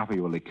 may I offer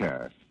you a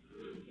liqueur?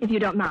 If you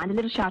don't mind, a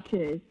little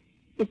chartreuse.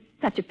 It's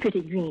such a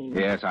pretty green.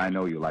 Yes, I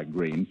know you like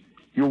green.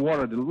 You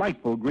wore a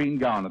delightful green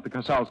gown at the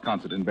Casals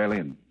concert in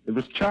Berlin. It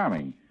was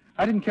charming.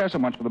 I didn't care so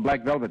much for the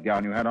black velvet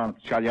gown you had on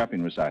at the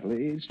Chalyapin recital.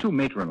 It's too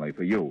matronly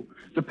for you.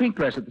 The pink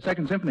dress at the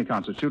Second Symphony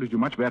concert suited you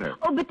much better.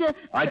 Oh, but...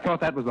 I thought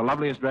that was the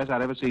loveliest dress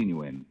I'd ever seen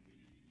you in.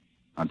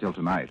 Until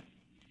tonight.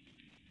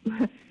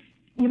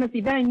 You must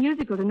be very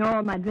musical to know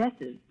all my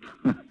dresses.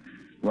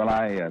 Well,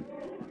 I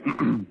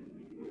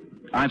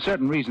have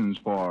certain reasons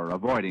for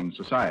avoiding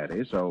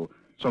society, so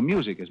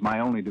music is my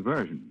only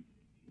diversion.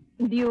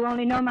 Do you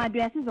only know my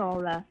dresses,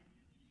 or, of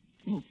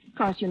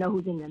course you know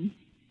who's in them?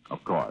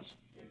 Of course.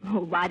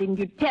 Oh, why didn't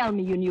you tell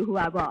me you knew who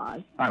I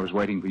was? I was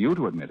waiting for you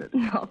to admit it.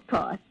 Of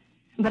course.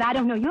 But I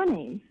don't know your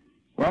name.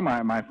 Well,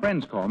 my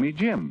friends call me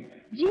Jim.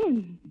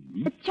 Jim.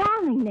 A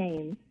charming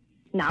name.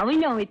 Now we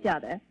know each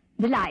other.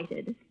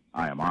 Delighted.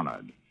 I am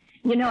honored.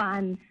 You know,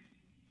 I'm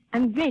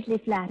greatly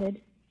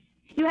flattered.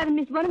 You haven't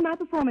missed one of my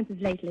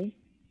performances lately.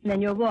 And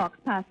then your walks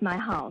past my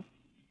house.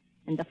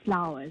 And the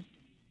flowers.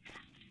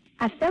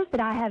 I felt that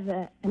I have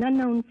an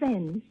unknown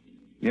friend.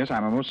 Yes,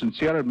 I'm a most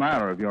sincere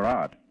admirer of your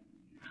art.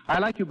 I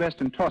like you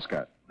best in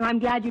Tosca. Oh, I'm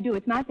glad you do.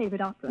 It's my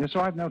favorite opera. Yes, so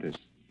I've noticed.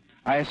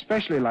 I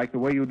especially like the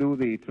way you do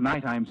the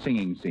Tonight I'm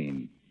Singing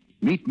scene.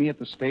 Meet me at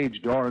the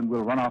stage door and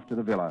we'll run off to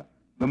the villa.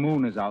 The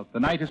moon is out. The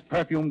night is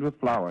perfumed with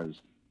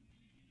flowers.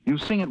 You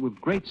sing it with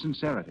great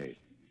sincerity.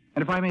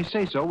 And if I may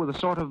say so, with a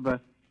sort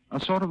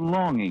of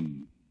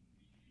longing.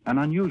 An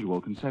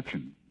unusual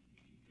conception.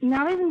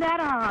 Now, isn't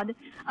that odd?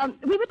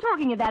 We were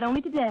talking of that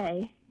only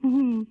today.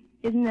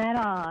 Isn't that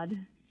odd?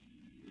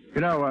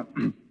 You know,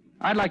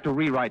 I'd like to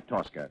rewrite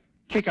Tosca.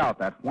 Kick out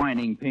that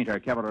whining painter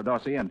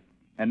Cavaradossi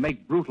and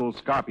make brutal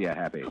Scarpia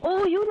happy.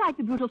 Oh, you like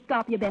the brutal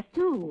Scarpia best,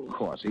 too. Of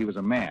course, he was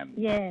a man.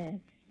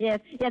 Yes.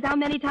 How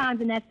many times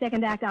in that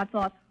second act I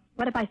thought,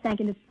 what if I sank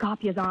into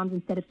Scarpia's arms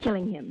instead of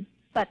killing him?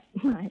 But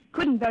I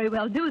couldn't very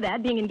well do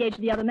that, being engaged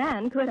to the other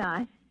man, could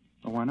I?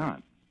 Oh, why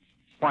not?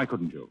 Why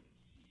couldn't you?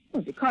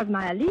 Well, because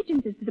my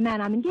allegiance is to the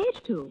man I'm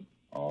engaged to.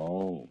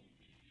 Oh.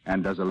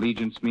 And does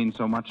allegiance mean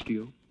so much to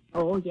you?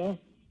 Oh, yes,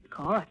 of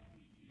course.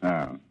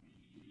 Oh.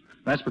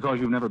 That's because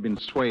you've never been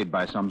swayed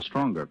by some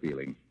stronger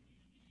feeling.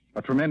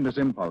 A tremendous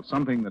impulse,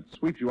 something that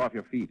sweeps you off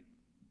your feet.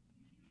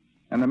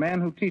 And the man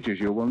who teaches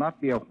you will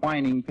not be a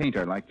whining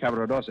painter like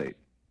Cavaradossi.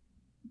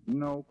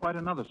 No, quite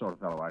another sort of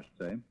fellow, I should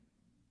say.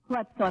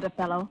 What sort of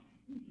fellow?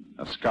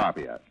 A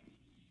Scarpia.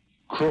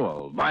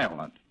 Cruel,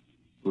 violent,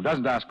 who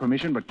doesn't ask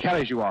permission but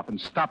carries you off and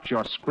stops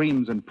your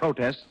screams and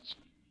protests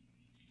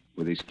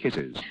with his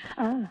kisses.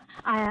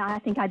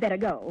 I think I'd better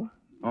go.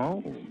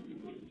 Oh.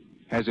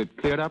 Has it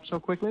cleared up so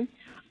quickly?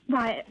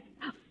 Why...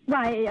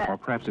 Or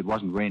perhaps it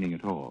wasn't raining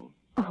at all.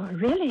 Oh,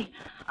 really?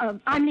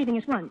 I'm leaving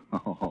at once.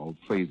 Oh,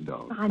 please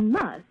don't. I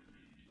must.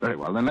 Very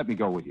well, then let me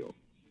go with you.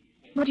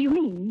 What do you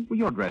mean? Well,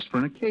 you're dressed for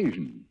an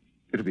occasion.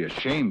 It'd be a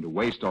shame to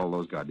waste all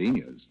those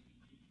gardenias.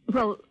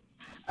 Well,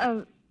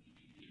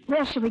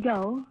 Where shall we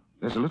go?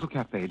 There's a little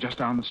cafe just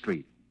down the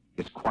street.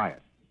 It's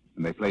quiet,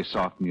 and they play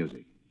soft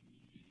music.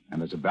 And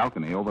there's a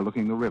balcony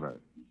overlooking the river.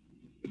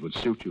 It would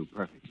suit you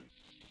perfectly.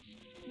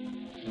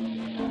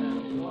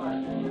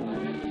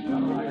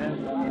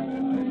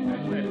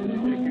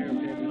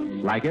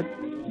 Like it?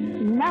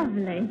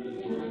 Lovely.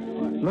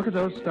 Look at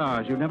those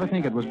stars. You'd never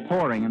think it was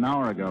pouring an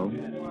hour ago.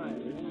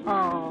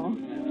 Oh,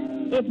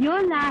 if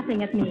you're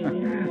laughing at me.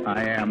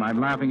 I am. I'm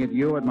laughing at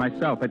you, at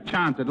myself, at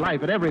chance, at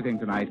life, at everything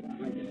tonight.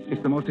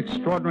 It's the most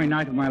extraordinary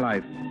night of my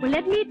life. Well,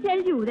 let me tell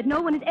you that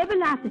no one has ever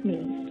laughed at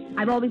me.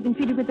 I've always been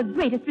treated with the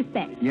greatest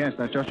respect. Yes,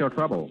 that's just your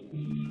trouble.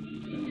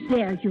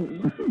 Dare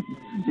you?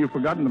 You've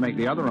forgotten to make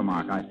the other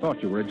remark. I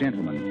thought you were a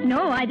gentleman.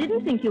 No, I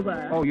didn't think you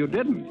were. Oh, you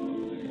didn't?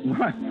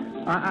 What?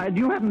 Do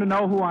you happen to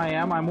know who I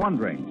am? I'm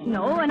wondering.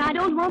 No, and I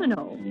don't want to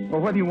know.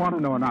 Well, whether you want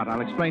to know or not,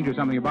 I'll explain to you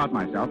something about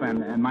myself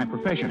and my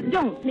profession.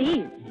 Don't,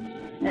 please.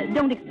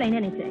 Don't explain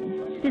anything.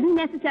 It isn't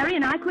necessary,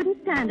 and I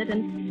couldn't stand it,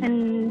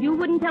 and you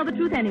wouldn't tell the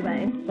truth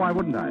anyway. Why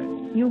wouldn't I?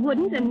 You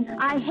wouldn't, and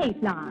I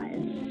hate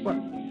lies. Well,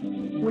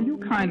 will you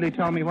kindly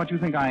tell me what you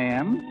think I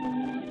am?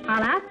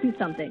 I'll ask you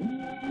something.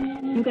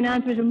 You can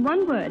answer it in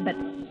one word, but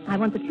I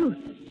want the truth.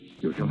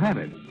 You shall have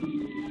it.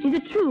 Is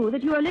it true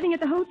that you are living at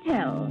the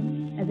hotel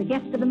as a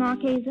guest of the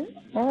Marquesa?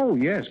 Oh,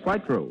 yes,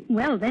 quite true.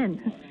 Well,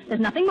 then,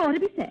 there's nothing more to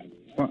be said.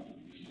 What?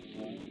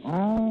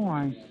 Oh,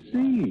 I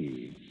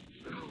see.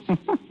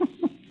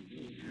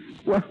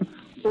 Well,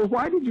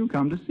 why did you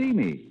come to see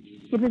me?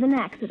 It was an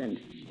accident.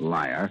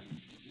 Liar.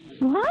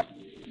 What?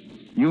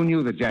 You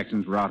knew the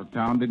Jacksons were out of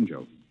town, didn't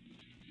you?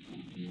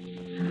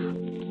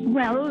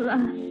 Well,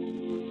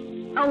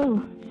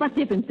 oh, what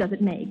difference does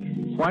it make?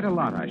 Quite a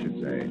lot, I should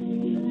say.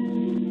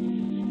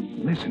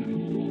 Listen.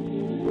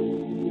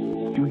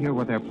 Do you hear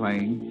what they're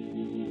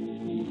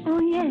playing? Oh,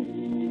 yes.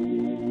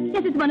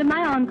 Yes, it's one of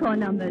my encore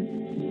numbers.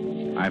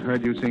 I've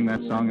heard you sing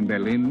that song in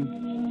Berlin,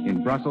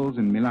 in Brussels,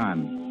 in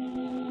Milan.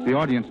 The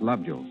audience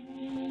loved you.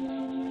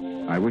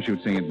 I wish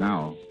you'd sing it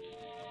now.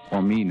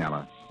 For me,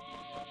 Nella.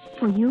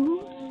 For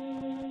you?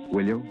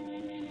 Will you?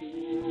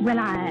 Well,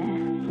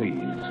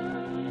 Please.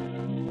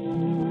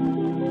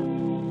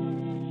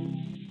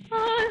 I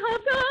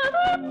have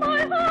gathered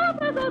my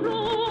heart as a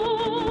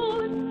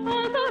rose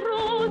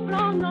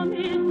from the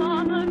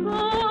midsummer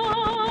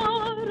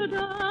garden,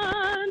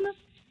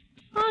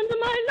 and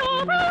my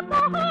love is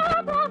the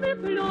heart of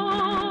its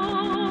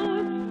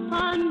love,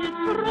 and its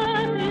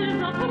breath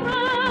is a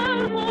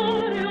prayer for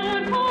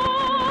your pardon.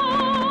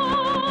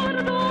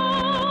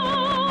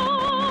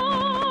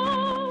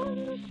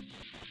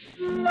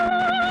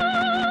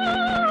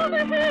 Love,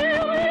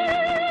 here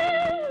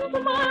is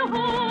my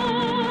heart.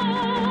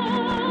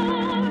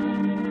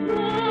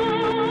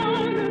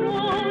 One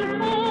rose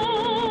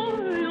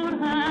for your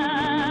hand.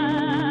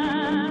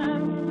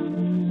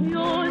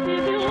 Yours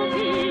if you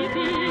keep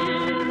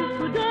it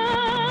today.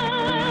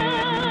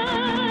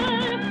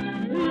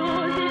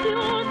 Yours if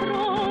you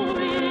throw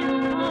it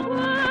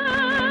away.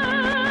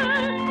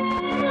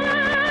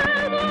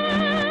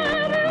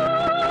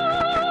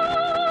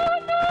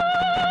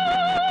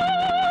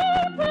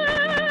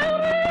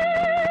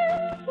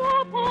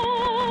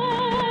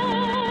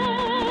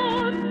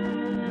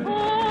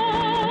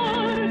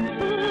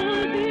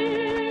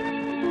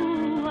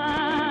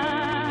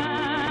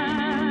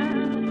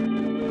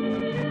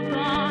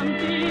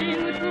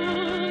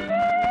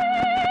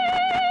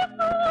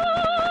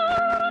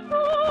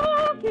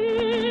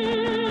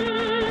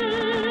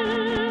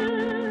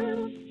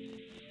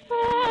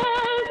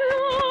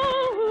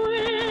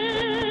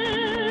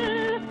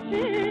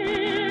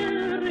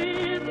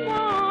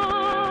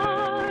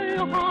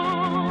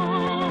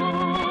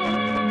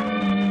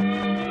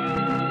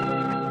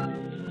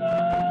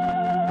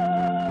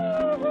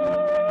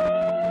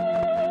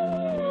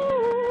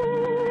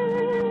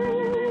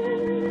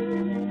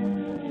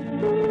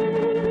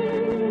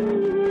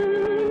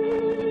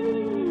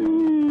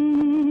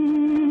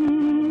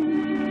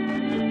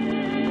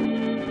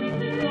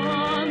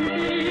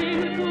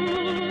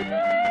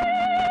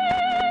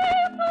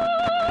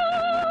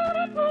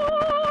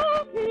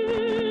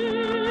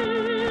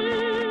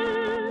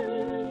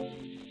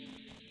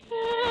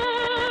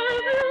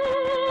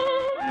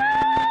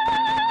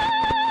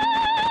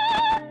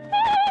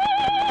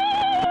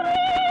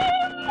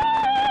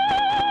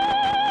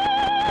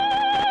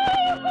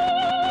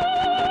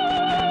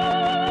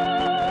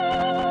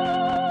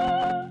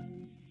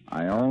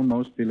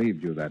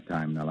 Believed you that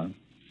time, Nella.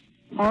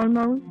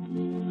 Almost?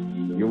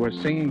 You were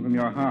singing from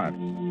your heart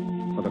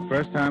for the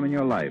first time in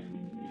your life.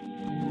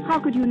 How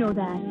could you know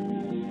that?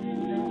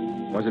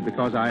 Was it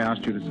because I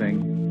asked you to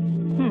sing?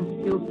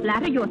 You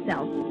flatter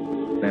yourself.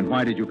 Then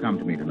why did you come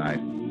to me tonight?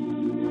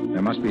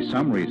 There must be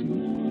some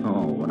reason.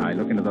 Oh, when I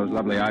look into those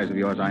lovely eyes of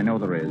yours, I know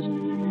there is.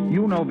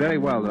 You know very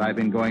well that I've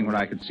been going where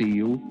I could see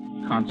you.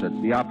 Concerts,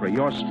 the opera,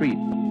 your street.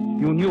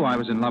 You knew I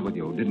was in love with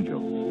you, didn't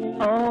you?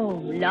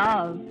 Oh,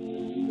 love.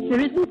 There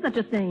isn't such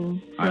a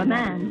thing for a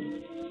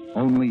man.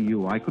 Only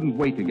you. I couldn't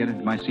wait to get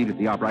into my seat at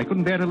the opera. I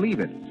couldn't bear to leave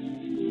it.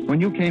 When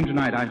you came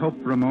tonight, I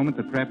hoped for a moment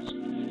that perhaps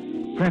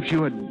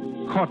you had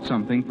caught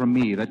something from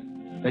me, that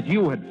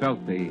you had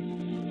felt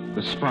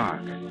the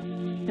spark.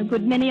 A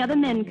good many other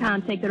men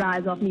can't take their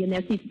eyes off me in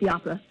their seats at the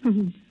opera.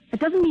 It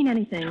doesn't mean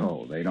anything.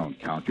 Oh, they don't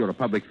count. You're a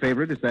public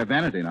favorite. It's their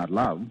vanity, not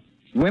love.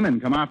 Women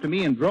come after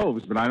me in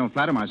droves, but I don't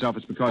flatter myself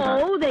it's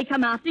because they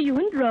come after you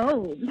in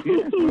droves.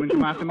 Yes, women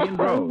come after me in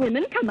droves.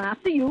 Women come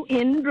after you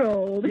in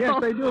droves.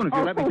 Yes, they do, and if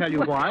you let me tell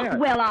you why...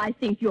 Well, I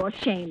think you're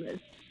shameless.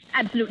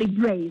 Absolutely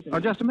brazen. Oh,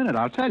 just a minute,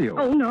 I'll tell you.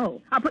 Oh,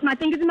 no. I'll put my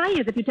fingers in my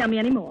ears if you tell me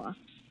any more.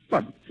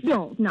 But...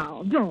 Don't,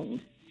 now,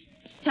 don't.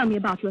 Tell me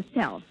about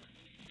yourself,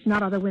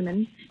 not other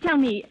women. Tell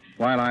me...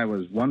 While I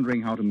was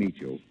wondering how to meet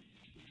you,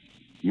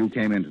 you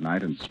came in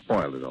tonight and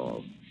spoiled it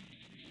all.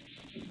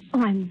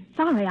 Oh, I'm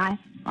sorry,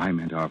 I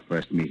meant our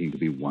first meeting to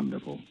be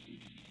wonderful.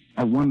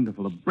 A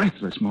wonderful, a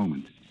breathless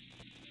moment.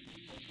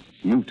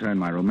 You turned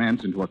my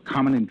romance into a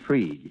common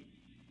intrigue.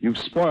 You've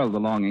spoiled the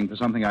longing for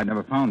something I'd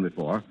never found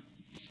before.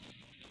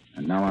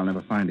 And now I'll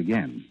never find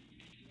again.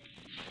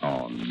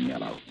 Oh,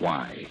 Nella,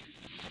 why?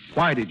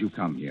 Why did you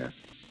come here?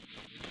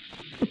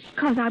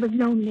 Because I was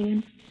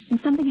lonely and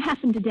something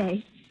happened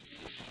today.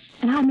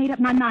 And I made up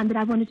my mind that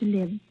I wanted to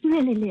live,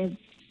 really live.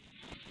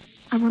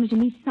 I wanted to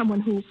meet someone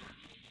who...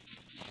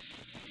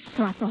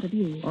 So I thought of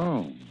you.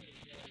 Oh.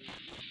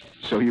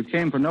 So you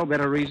came for no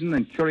better reason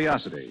than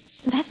curiosity.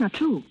 But that's not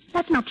true.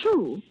 That's not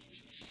true.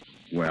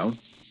 Well?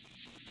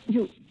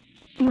 You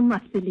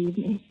must believe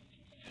me.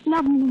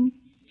 Love means...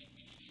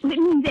 Well, it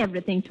means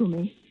everything to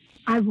me.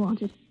 I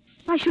want it.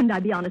 Why shouldn't I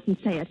be honest and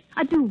say it?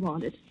 I do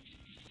want it.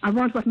 I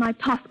want what my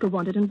Tosca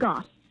wanted and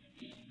got.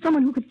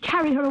 Someone who could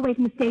carry her away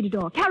from the stage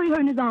door, carry her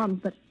in his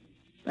arms, but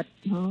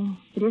no,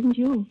 it isn't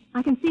you.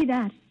 I can see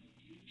that.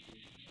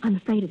 I'm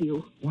afraid of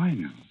you. Why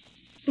now?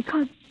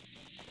 Because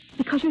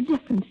you're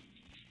different.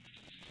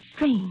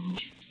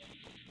 Strange.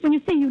 When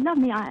you say you love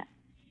me, I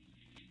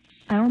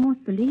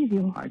almost believe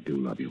you. I do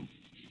love you.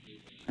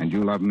 And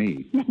you love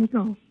me. Let me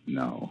go.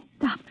 No.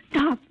 Stop.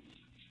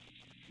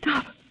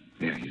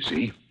 There, you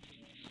see?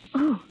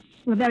 Oh,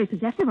 you're very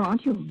possessive,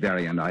 aren't you?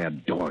 Very, and I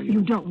adore you.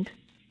 You don't.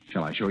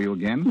 Shall I show you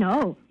again?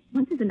 No.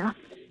 Once is enough.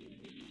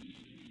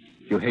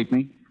 You hate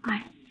me?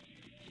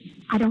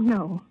 I don't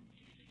know.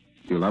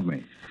 You love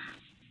me?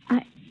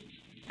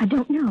 I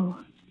don't know.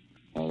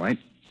 All right.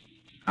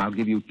 I'll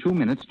give you 2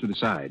 minutes to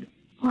decide.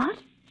 What?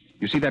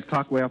 You see that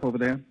clock way up over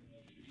there?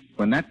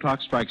 When that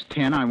clock strikes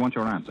 10, I want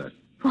your answer.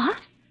 What?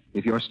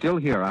 If you're still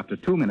here after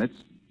 2 minutes,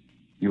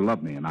 you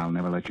love me, and I'll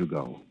never let you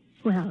go.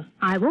 Well,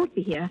 I won't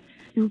be here.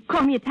 You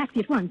call me a taxi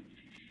at once,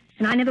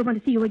 and I never want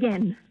to see you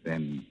again.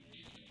 Then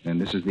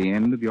this is the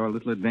end of your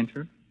little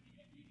adventure?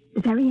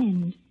 The very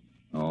end.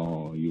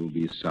 Oh, you'll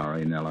be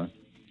sorry, Nella.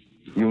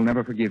 You'll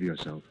never forgive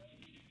yourself.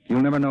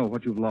 You'll never know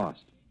what you've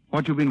lost,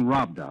 what you've been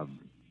robbed of.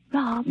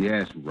 Robbed?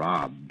 Yes,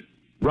 robbed.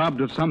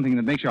 Robbed of something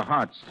that makes your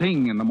heart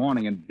sing in the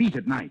morning and beat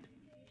at night.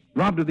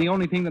 Robbed of the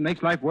only thing that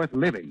makes life worth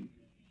living.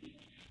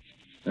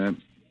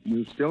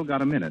 You've still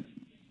got a minute.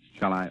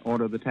 Shall I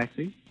order the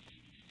taxi?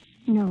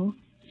 No.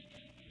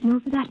 No,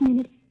 for that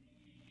minute.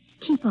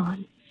 Keep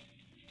on.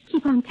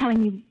 Keep on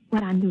telling me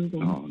what I'm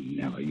losing. Oh,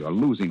 Nella, you're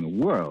losing the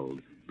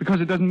world. Because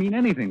it doesn't mean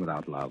anything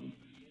without love.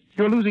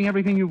 You're losing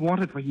everything you've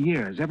wanted for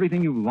years,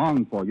 everything you've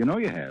longed for. You know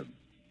you have.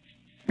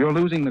 You're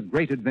losing the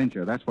great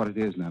adventure. That's what it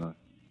is, Nella.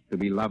 To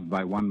be loved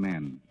by one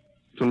man.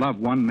 To love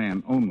one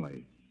man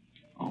only.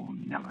 Oh,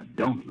 Nella,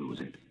 don't lose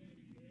it.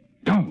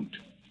 Don't.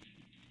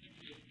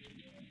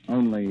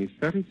 Only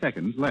 30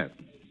 seconds left.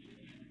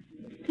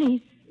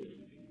 Please.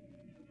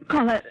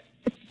 Call a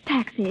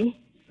taxi.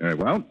 Very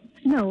well.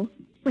 No,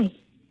 wait.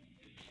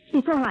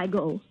 Before I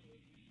go,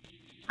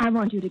 I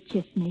want you to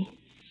kiss me.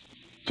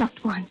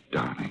 Just once.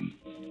 Darling.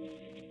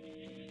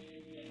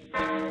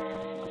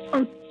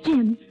 Oh,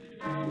 Jim,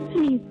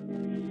 please,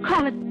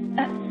 call it.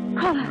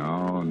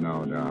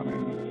 No,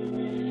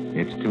 darling.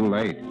 It's too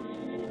late.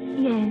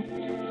 Yes,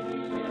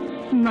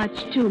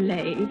 much too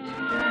late.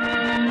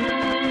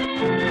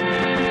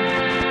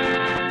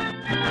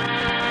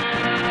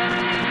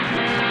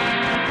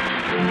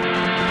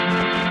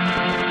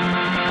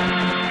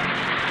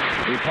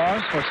 We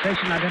pause for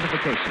station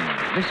identification.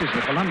 This is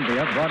the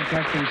Columbia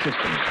Broadcasting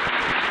System.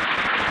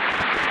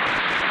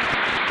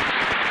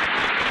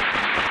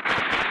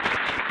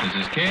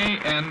 This is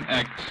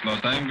KNX,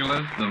 Los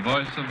Angeles, the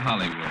voice of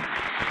Hollywood.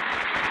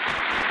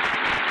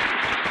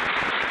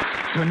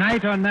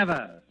 Tonight or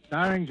Never,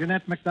 starring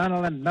Jeanette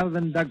MacDonald and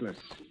Melvyn Douglas,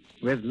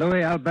 with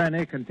Louis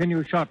Alberne,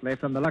 continue shortly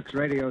from the Lux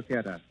Radio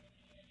Theater.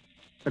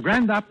 The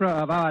grand opera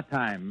of our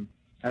time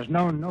has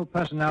known no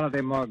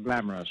personality more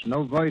glamorous,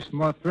 no voice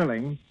more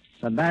thrilling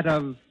than that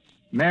of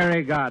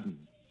Mary Garden.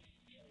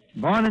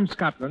 Born in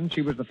Scotland,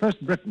 she was the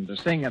first Briton to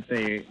sing at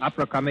the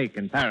Opera Comique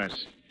in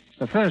Paris,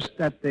 the first,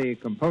 at the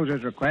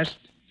composer's request,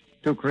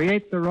 to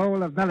create the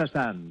role of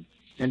Melisande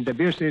in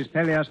Debussy's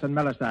Pelléas and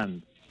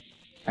Melisande.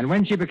 And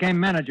when she became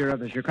manager of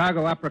the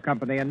Chicago Opera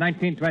Company in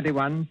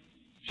 1921,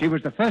 she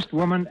was the first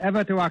woman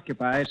ever to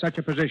occupy such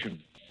a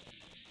position.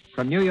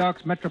 From New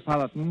York's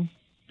Metropolitan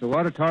to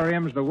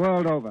auditoriums the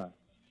world over,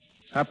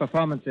 her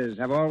performances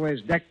have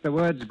always decked the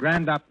words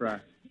Grand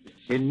Opera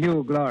in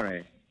new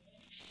glory.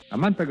 A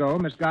month ago,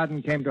 Miss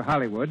Garden came to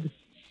Hollywood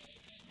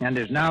and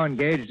is now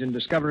engaged in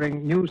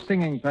discovering new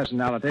singing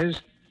personalities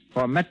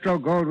for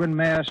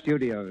Metro-Goldwyn-Mayer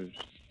Studios.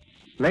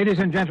 Ladies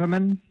and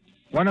gentlemen,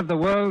 one of the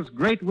world's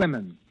great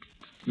women,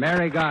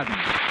 Mary Garden.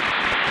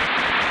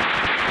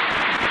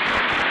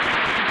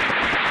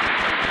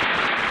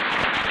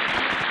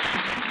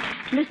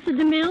 Mr.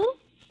 DeMille,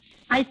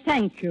 I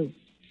thank you.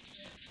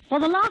 For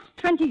the last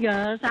 20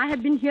 years, I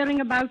have been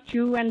hearing about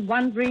you and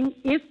wondering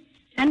if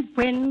and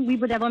when we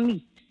would ever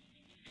meet.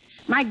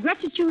 My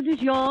gratitude is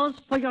yours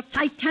for your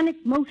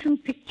titanic motion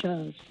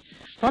pictures,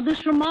 for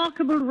this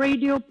remarkable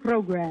radio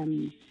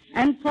program,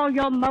 and for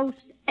your most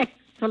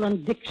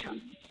excellent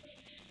diction.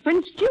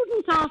 When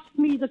students ask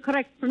me the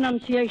correct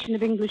pronunciation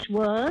of English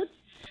words,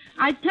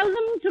 I tell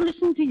them to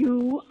listen to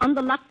you on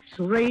the Lux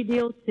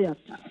Radio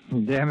Theater.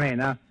 Dear me,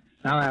 now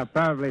I'll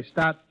probably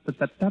start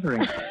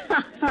stuttering.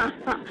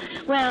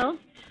 Well,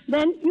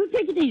 then you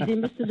take it easy,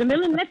 Mr.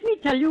 DeMille, and let me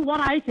tell you what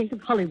I think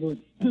of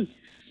Hollywood.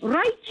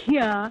 Right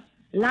here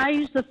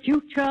lies the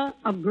future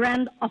of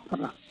grand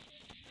opera.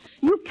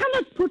 You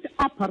cannot put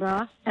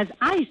opera, as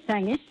I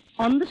sang it,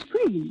 on the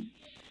screen.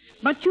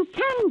 But you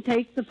can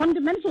take the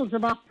fundamentals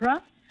of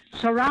opera,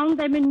 surround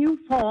them in new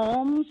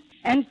forms,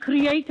 and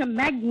create a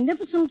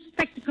magnificent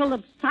spectacle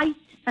of sight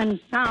and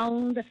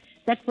sound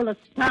that will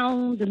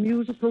astound the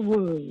musical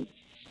world.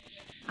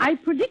 I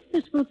predict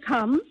this will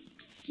come,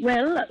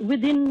 well,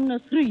 within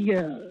 3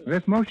 years.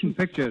 If motion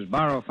pictures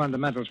borrow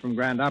fundamentals from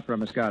grand opera,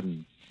 Miss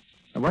Garden,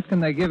 what can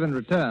they give in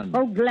return?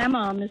 Oh,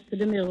 glamour, Mr.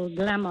 DeMille,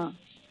 glamour.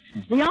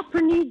 The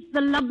opera needs the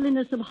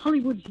loveliness of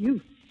Hollywood's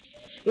youth.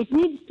 It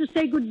needs to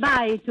say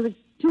goodbye to its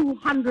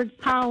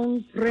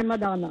 200-pound prima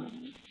donna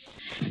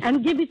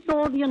and give its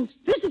audience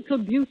physical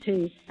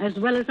beauty as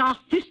well as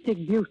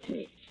artistic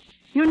beauty.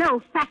 You know,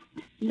 fat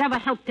never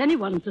helped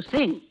anyone to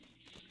sing.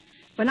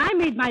 When I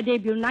made my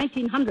debut in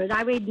 1900,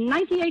 I weighed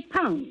 98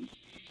 pounds.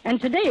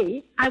 And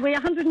today, I weigh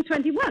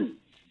 121.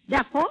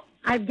 Therefore,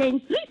 I've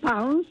gained 3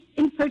 pounds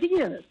in 30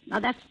 years. Now,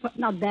 that's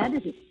not bad,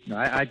 is it? No,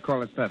 I'd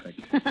call it perfect.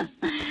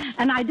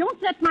 And I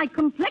don't let my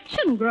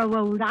complexion grow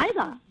old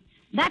either.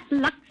 That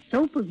Lux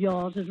soap of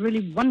yours is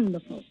really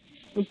wonderful.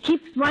 It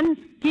keeps one's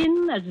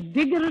skin as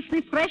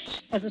vigorously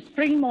fresh as a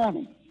spring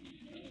morning.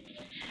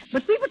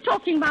 But we were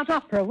talking about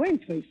opera,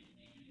 weren't we?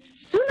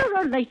 Sooner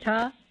or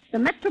later, the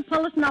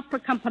Metropolitan Opera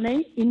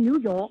Company in New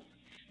York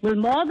will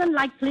more than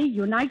likely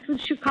unite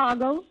with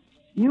Chicago,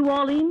 New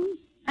Orleans,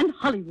 and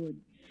Hollywood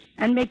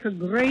and make a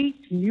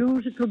great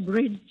musical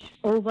bridge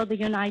over the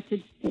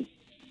United States.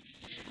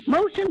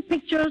 Motion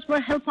pictures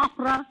will help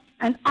opera,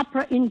 and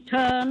opera in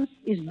turn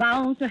is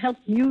bound to help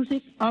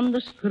music on the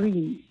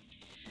screen.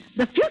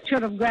 The future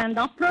of grand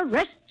opera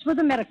rests with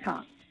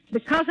America,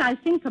 because I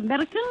think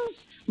Americans,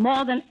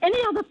 more than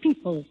any other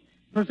people,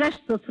 possess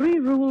the 3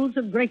 rules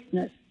of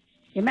greatness: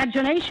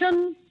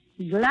 imagination,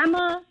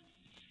 glamour,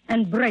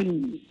 and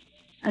brains.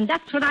 And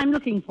that's what I'm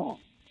looking for.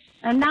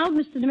 And now,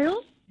 Mr.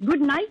 DeMille,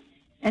 good night,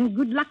 and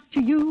good luck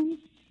to you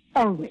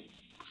always.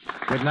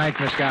 Good night,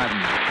 Miss Garden.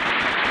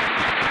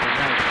 Good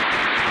night.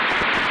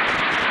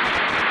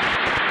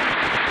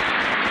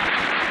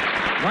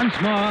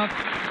 Once more,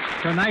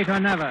 Tonight or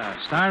Never,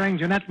 starring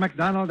Jeanette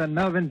MacDonald and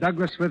Melvyn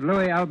Douglas with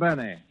Louis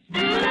Alberni.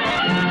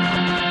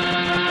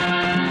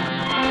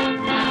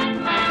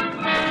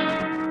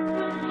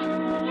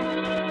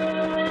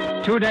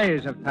 2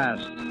 days have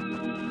passed.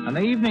 On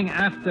the evening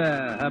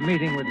after her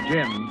meeting with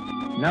Jim,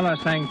 Nella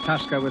sang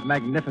Tosca with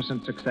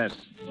magnificent success.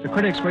 The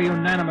critics were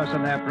unanimous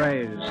in their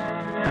praise,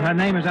 and her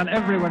name is on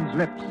everyone's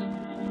lips.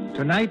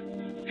 Tonight,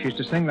 she's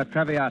to sing La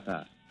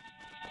Traviata.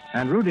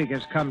 And Rudy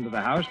has come to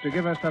the house to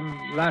give us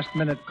some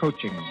last-minute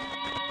coaching.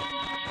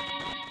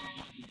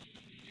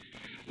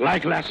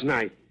 Like last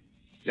night.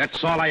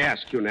 That's all I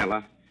ask you,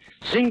 Nella.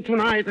 Sing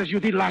tonight as you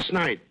did last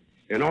night,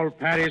 and all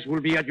Paris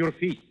will be at your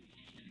feet.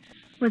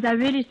 Was I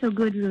really so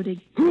good,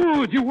 Rudy?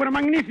 Good. You were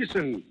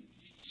magnificent.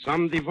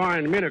 Some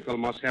divine miracle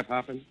must have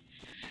happened.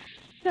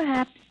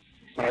 Perhaps.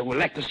 But I would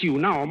like to see you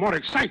now more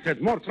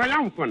excited, more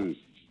triumphant.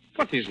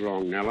 What is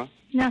wrong, Nella?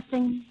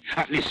 Nothing.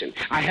 Listen,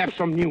 I have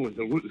some news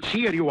that will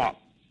cheer you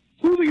up.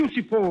 Who do you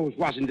suppose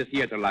was in the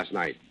theater last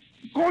night?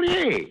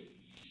 Collier.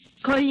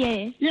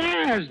 Collier?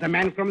 Yes, the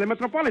man from the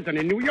Metropolitan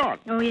in New York.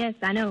 Oh, yes,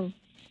 I know.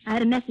 I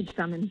had a message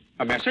from him.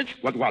 A message?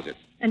 What was it?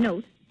 A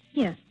note.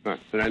 Here.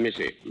 Let me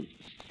see.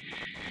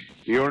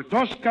 Your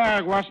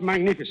Tosca was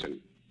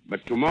magnificent,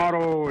 but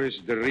tomorrow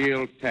is the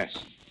real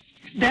test.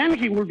 Then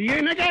he will be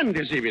in again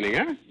this evening,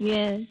 eh?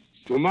 Yes.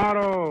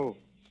 Tomorrow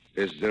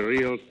is the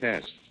real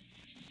test.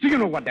 Do you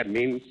know what that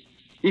means?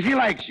 If he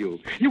likes you,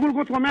 you will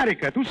go to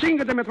America to sing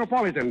at the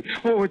Metropolitan.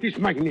 Oh, it is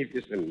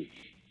magnificent.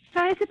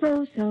 I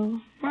suppose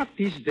so. What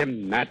is the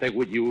matter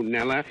with you,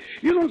 Nella?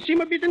 You don't seem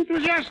a bit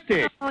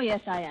enthusiastic. Oh,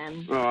 yes, I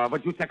am. Oh,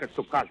 but you take it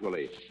so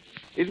casually.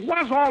 It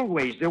was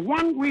always the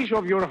one wish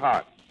of your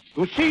heart,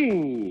 to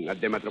sing at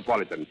the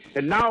Metropolitan.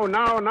 And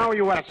now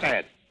you are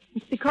sad.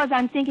 It's because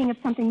I'm thinking of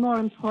something more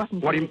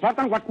important. More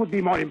important? What could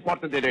be more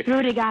important than it?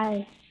 Rudy,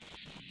 I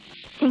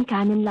think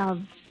I'm in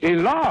love.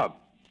 In love?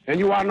 And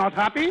you are not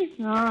happy?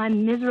 Oh,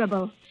 I'm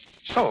miserable.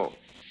 So,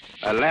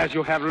 alas,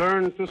 you have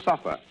learned to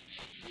suffer.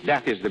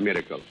 That is the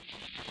miracle.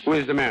 Who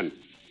is the man?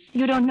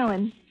 You don't know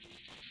him.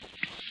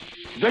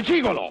 The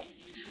gigolo.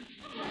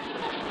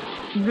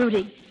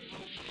 Rudy.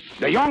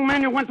 The young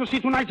man you went to see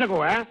 2 nights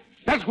ago, eh?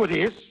 That's who it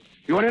is.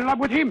 You are in love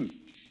with him.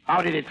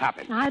 How did it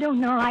happen? I don't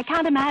know. I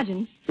can't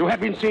imagine. You have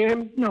been seeing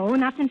him? No,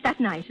 not since that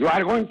night. You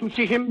are going to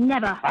see him?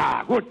 Never.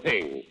 Ah, good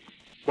thing.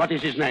 What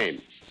is his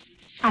name?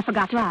 I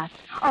forgot to ask.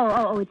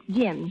 Oh, it's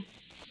Jim.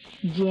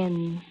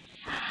 Jim.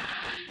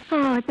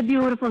 Oh, it's a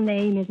beautiful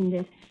name, isn't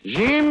it?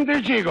 Jim the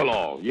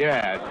Gigolo.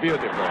 Yes,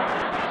 beautiful.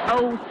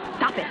 Oh,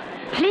 stop it.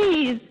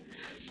 Please.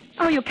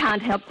 Oh, you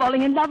can't help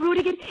falling in love,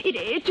 Rudy.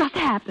 It just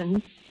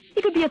happens.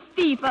 He could be a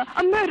thief,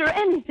 a murderer,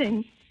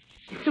 anything.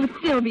 It would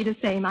still be the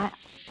same. I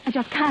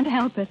just can't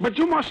help it. But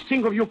you must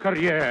think of your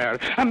career,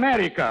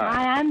 America.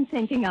 I am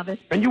thinking of it.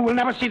 And you will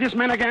never see this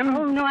man again?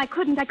 Oh, no, I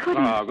couldn't.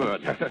 Oh,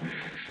 good.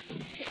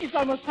 It's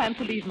almost time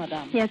to leave,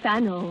 madame. Yes, I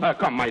know.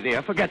 Come, my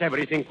dear, forget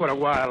everything for a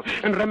while.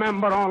 And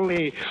remember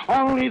only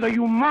that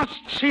you must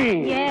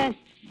sing. Yes,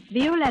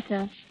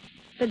 Violetta,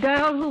 the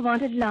girl who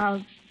wanted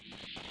love.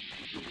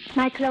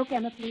 My cloak,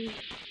 Emma, please.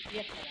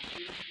 Yes, madame.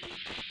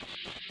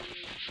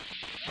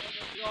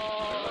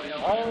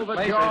 All the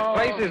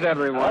places,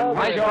 everyone.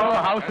 Hi, Joe. The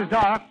house is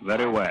dark.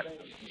 Very wet.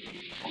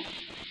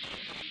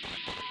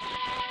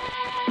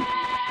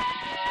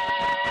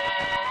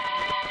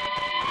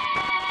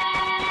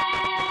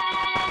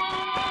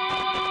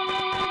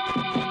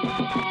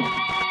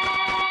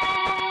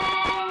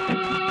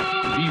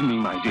 Good evening,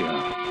 my dear.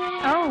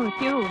 Oh,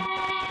 it's you.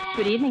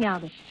 Good evening,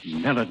 Albert.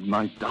 Nella,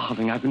 my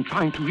darling, I've been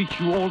trying to reach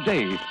you all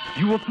day.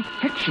 You were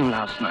perfection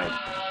last night.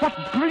 What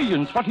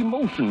brilliance, what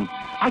emotion.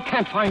 I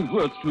can't find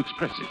words to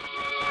express it.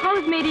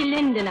 How's Lady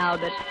Linden,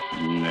 Albert?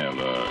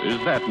 Nella, is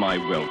that my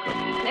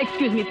welcome?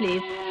 Excuse me,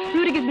 please.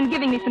 Rudig has been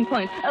giving me some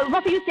points.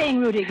 What were you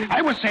saying, Rudig?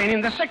 I was saying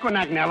in the second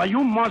act, Nella,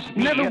 you must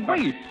be... Nella,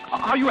 wait.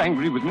 Are you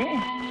angry with me?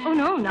 Oh,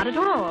 no, not at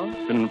all.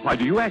 Then why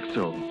do you act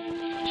so?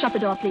 Shut the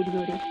door, please,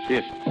 Rudy.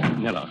 Yes.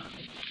 Nella,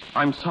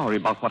 I'm sorry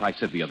about what I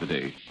said the other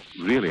day.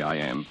 Really, I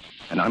am.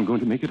 And I'm going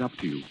to make it up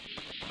to you.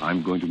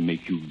 I'm going to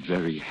make you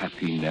very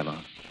happy,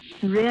 Nella.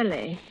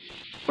 Really?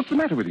 What's the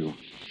matter with you?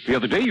 The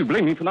other day you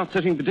blamed me for not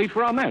setting the date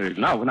for our marriage.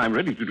 Now, when I'm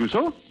ready to do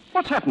so,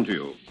 what's happened to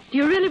you? Do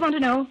you really want to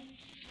know?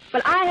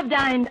 Well, I have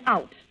dined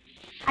out.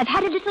 I've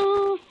had a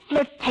little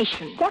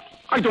flirtation. What?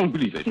 I don't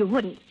believe it. You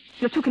wouldn't.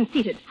 You're too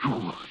conceited.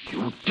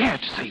 You dare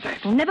to say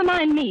that? Well, never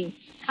mind me.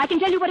 I can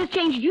tell you what has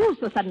changed you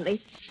so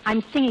suddenly.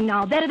 I'm singing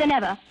now, better than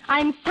ever.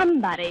 I'm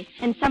somebody,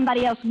 and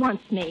somebody else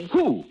wants me.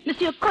 Who?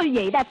 Monsieur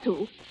Collier, that's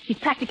who. He's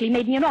practically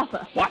made me an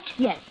offer. What?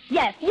 Yes.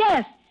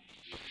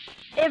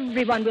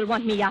 Everyone will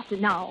want me after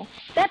now.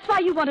 That's why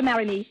you want to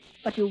marry me.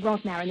 But you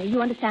won't marry me,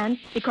 you understand?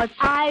 Because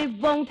I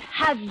won't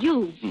have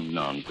you.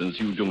 Nonsense,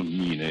 you don't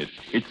mean it.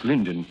 It's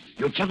Linden.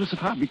 You're jealous of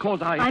her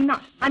because I'm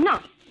not.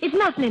 It's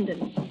not Linden.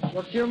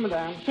 What's your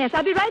madame? Yes,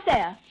 I'll be right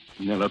there.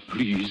 Nella,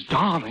 please,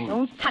 darling.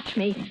 Don't touch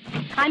me.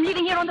 I'm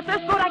leaving here on the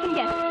first boat I can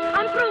get.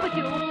 I'm through with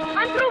you.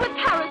 I'm through with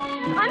Paris.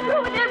 I'm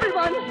through with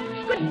everyone.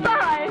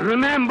 Goodbye.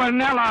 Remember,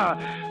 Nella,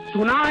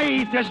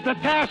 tonight is the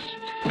test.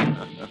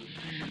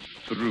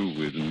 Through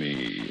with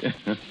me.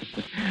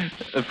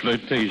 A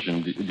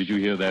flirtation. Did you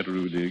hear that,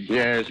 Rudig?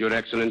 Yes, Your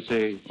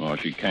Excellency. Oh,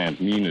 she can't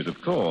mean it, of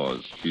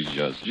course. She's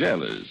just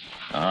jealous.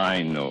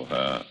 I know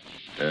her.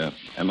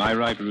 Am I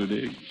right,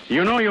 Rudig?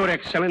 You know, Your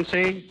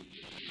Excellency,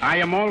 I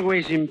am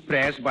always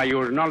impressed by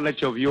your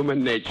knowledge of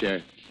human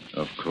nature.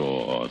 Of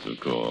course.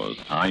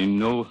 I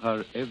know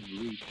her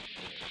every...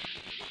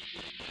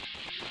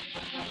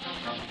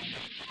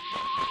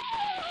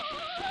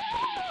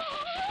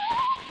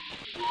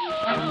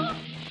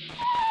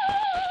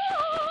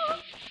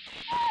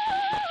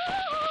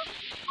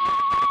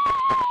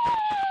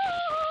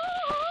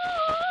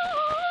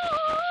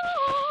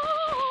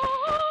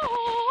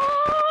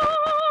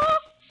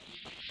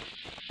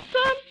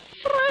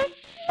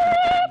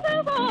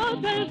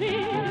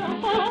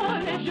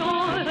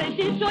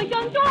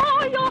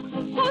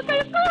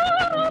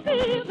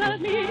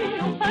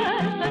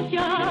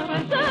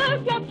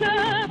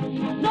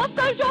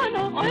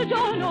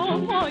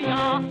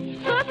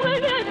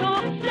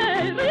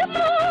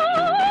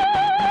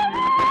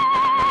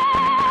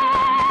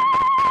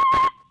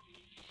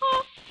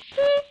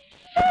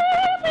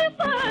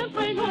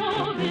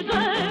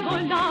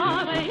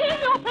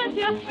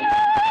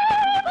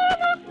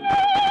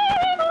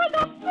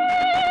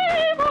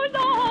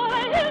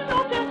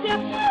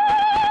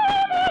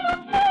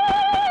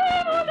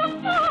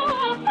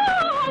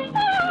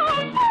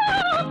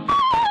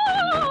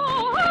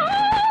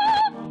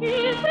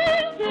 Is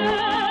there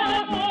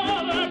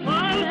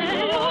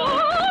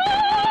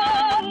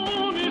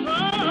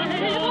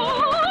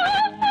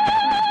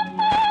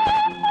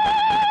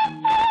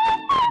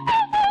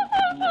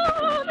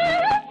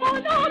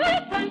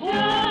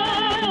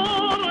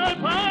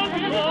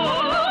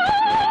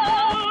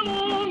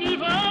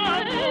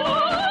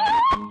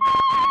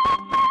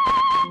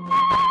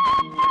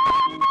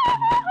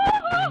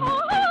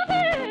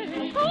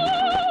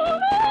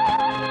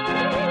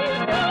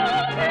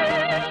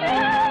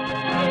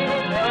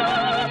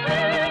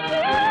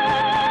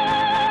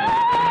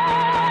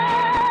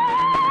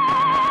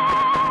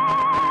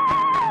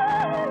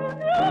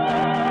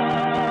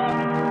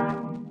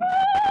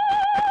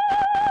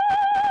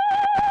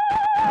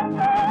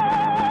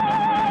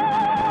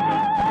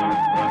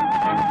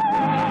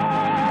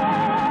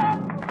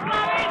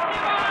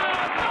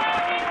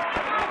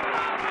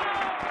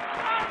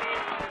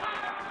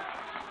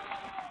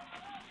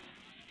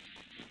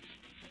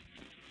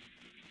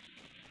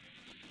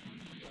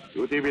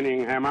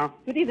Emma.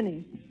 Good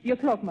evening. Your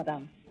cloak,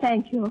 madame.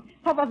 Thank you.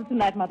 How was it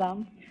tonight,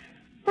 madame?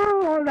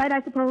 Oh, all right,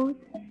 I suppose.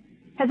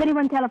 Has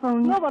anyone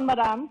telephoned? No one,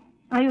 madame.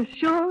 Are you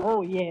sure?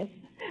 Oh, yes.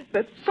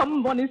 But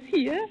someone is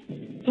here.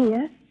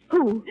 Here?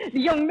 Who? The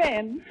young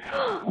man.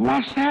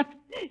 What's that?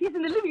 He's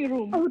in the living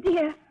room. Oh,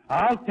 dear.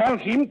 I'll tell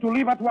him to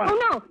leave at once.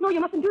 Oh, no, you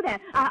mustn't do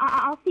that.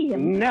 I'll see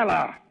him.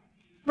 Nella.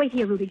 Wait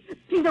here, Rudy.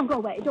 Please don't go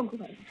away. Don't go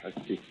away.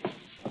 Let's see.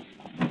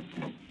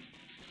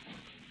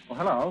 Oh,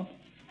 hello.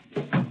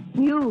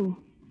 You.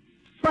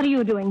 What are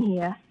you doing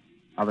here?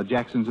 Are the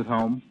Jacksons at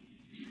home?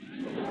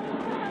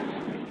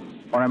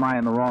 Or am I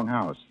in the wrong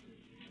house?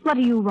 What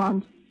do you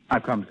want?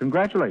 I've come to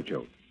congratulate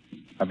you.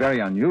 A very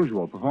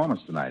unusual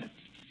performance tonight.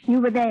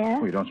 You were there?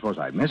 Well, you don't suppose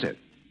I'd miss it.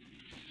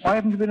 Why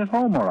haven't you been at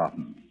home more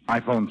often? I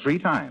phoned 3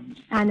 times.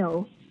 I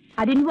know.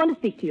 I didn't want to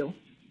speak to you.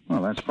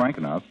 Well, that's frank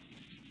enough.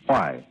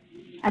 Why?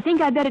 I think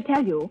I'd better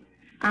tell you.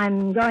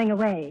 I'm going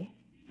away.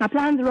 My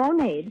plans are all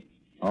made.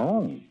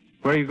 Oh,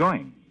 where are you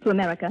going? To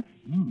America.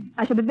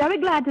 I shall be very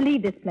glad to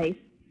leave this place.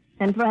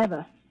 And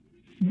forever.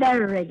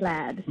 Very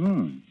glad.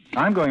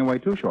 I'm going away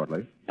too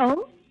shortly.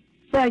 Oh?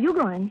 Where are you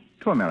going?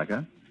 To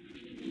America.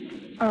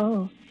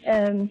 Oh.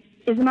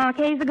 Is the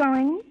Marchesa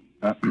going?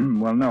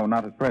 Well, no,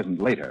 not at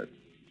present. Later.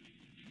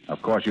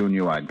 Of course, you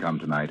knew I'd come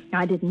tonight.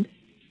 I didn't.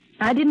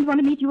 I didn't want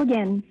to meet you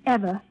again.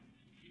 Ever.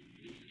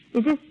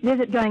 Is this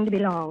visit going to be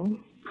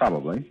long?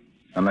 Probably.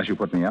 Unless you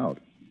put me out.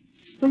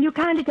 Will you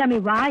kindly tell me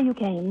why you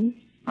came?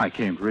 I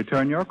came to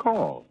return your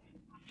call.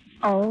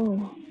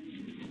 Oh.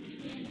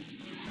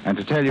 And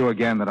to tell you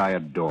again that I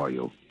adore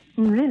you.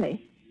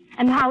 Really?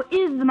 And how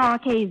is the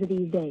Marchesa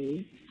these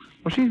days?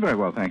 Well, she's very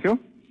well, thank you.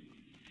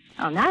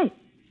 Oh, nice.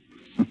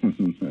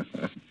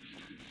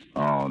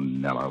 Oh,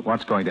 Nella,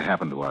 what's going to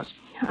happen to us?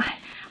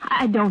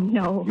 I don't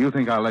know. You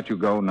think I'll let you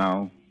go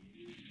now?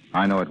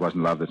 I know it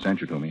wasn't love that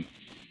sent you to me.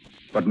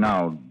 But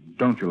now,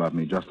 don't you love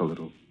me just a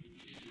little?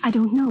 I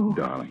don't know.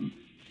 Darling.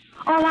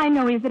 All I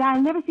know is that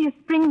I'll never see a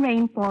spring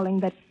rain falling,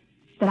 that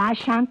I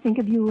shan't think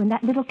of you in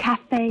that little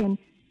cafe and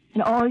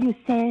all you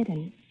said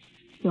and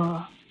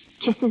your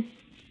kisses.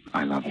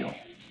 I love you.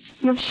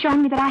 You've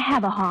shown me that I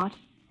have a heart.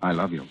 I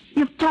love you.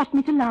 You've taught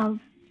me to love.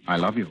 I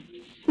love you.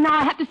 Now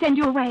I have to send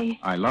you away.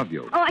 I love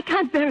you. Oh, I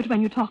can't bear it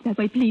when you talk that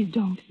way. Please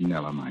don't.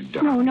 Nella, my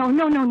darling.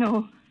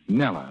 No.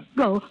 Nella.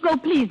 Go,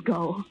 please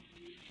go.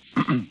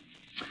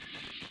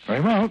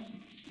 Very well.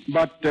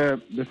 But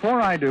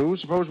before I do,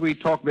 suppose we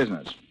talk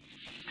business.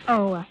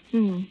 Oh,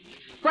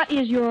 What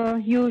is your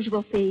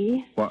usual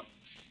fee? Well,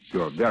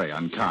 you're very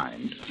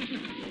unkind.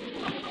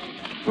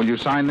 Will you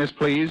sign this,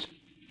 please?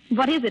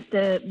 What is it,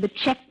 the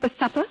check for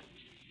supper?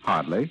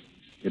 Hardly.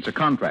 It's a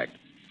contract.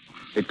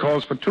 It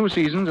calls for 2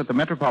 seasons at the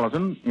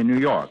Metropolitan in New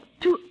York.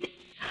 Oh,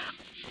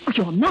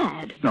 you're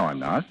mad. No, I'm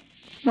not.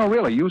 No,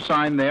 really, you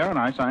sign there and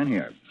I sign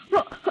here.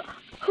 Well,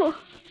 who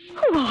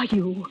are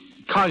you?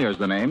 Collier's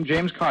the name,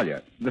 James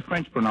Collier. The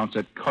French pronounce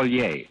it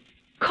Collier.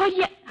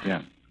 Collier?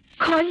 Yeah.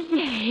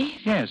 Collier?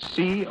 Yes,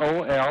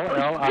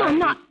 C-O-L-L-I... You're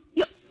not...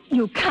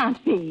 You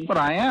can't be. But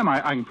I am.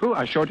 I can prove.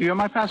 I show it to you on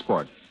my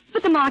passport.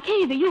 But the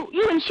Marchesa,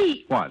 you and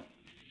she... What?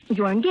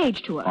 You're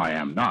engaged to her. I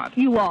am not.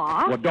 You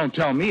are? Well, don't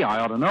tell me. I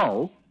ought to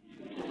know.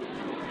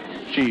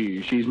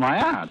 She's my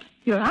aunt.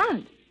 Your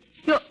aunt?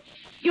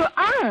 Your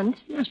aunt?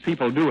 Yes,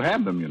 people do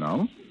have them, you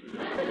know.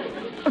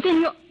 Well,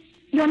 then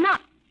you're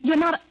not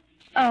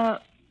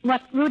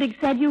what Rudig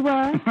said you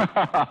were?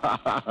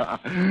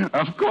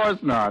 Of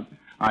course not.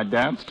 I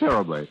dance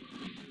terribly.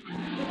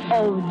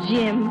 Oh,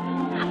 Jim.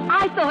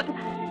 I thought...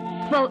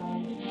 Well,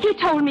 he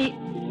told me...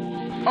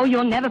 Oh,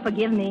 you'll never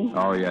forgive me.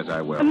 Oh, yes,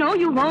 I will. No,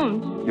 you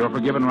won't. You're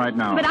forgiven right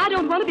now. But I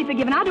don't want to be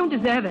forgiven. I don't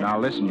deserve it. Now,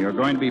 listen, you're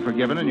going to be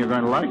forgiven and you're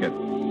going to like it.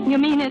 You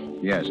mean it?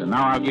 Yes, and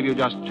now I'll give you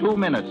just 2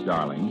 minutes,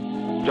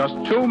 darling. Just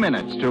 2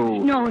 minutes to...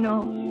 No.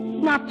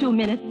 Not 2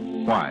 minutes.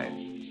 Why?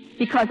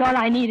 Because all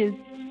I need is...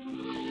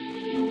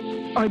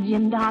 Oh,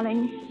 Jim,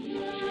 darling.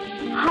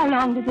 How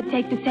long does it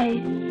take to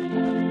say,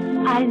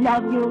 I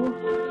love you?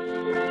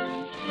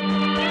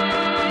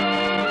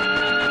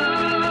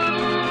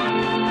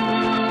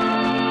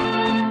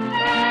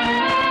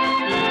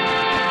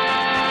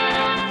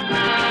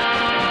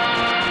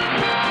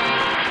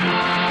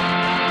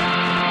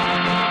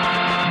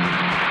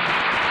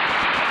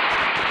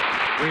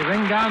 We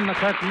ring down the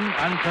curtain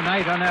on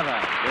Tonight or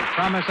Never, with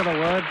promise of a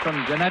word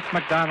from Jeanette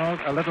MacDonald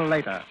a little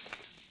later.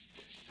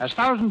 As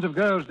thousands of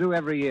girls do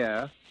every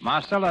year,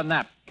 Marcella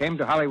Knapp came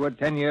to Hollywood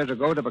 10 years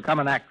ago to become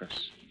an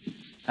actress.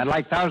 And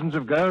like thousands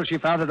of girls, she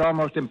found it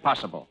almost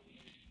impossible.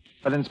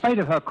 But in spite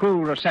of her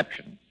cool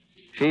reception,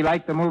 she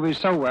liked the movies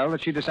so well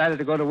that she decided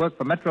to go to work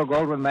for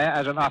Metro-Goldwyn-Mayer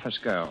as an office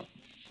girl.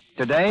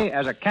 Today,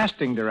 as a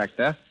casting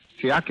director,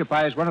 she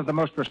occupies one of the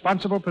most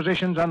responsible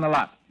positions on the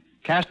lot,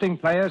 casting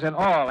players in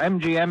all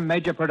MGM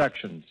major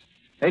productions.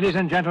 Ladies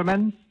and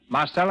gentlemen,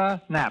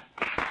 Marcella Knapp.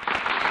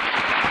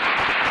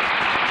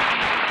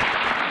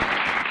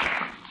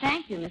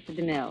 Thank you, Mr.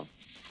 DeMille.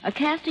 A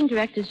casting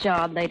director's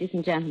job, ladies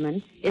and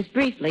gentlemen, is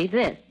briefly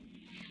this.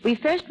 We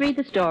first read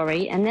the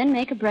story and then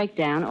make a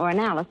breakdown or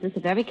analysis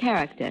of every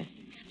character.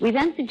 We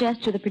then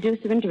suggest to the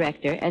producer and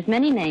director as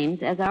many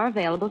names as are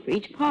available for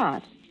each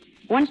part.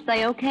 Once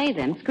they okay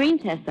them, screen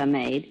tests are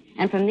made,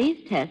 and from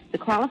these tests, the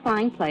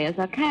qualifying players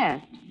are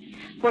cast.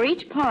 For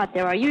each part,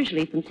 there are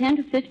usually from 10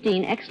 to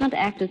 15 excellent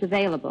actors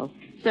available.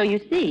 So you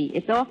see,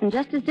 it's often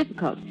just as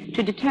difficult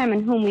to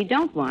determine whom we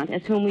don't want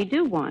as whom we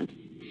do want.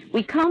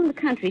 We comb the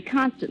country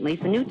constantly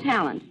for new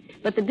talent,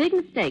 but the big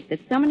mistake that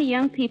so many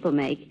young people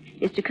make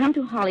is to come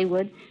to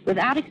Hollywood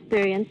without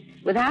experience,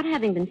 without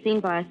having been seen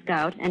by a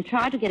scout, and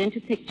try to get into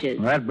pictures.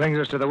 Well, that brings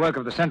us to the work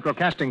of the Central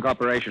Casting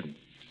Corporation.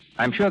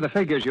 I'm sure the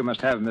figures you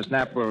must have, Miss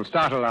Knapp, will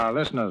startle our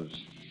listeners.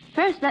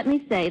 First, let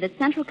me say that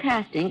Central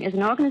Casting is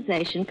an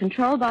organization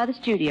controlled by the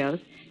studios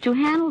to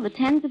handle the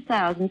tens of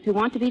thousands who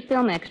want to be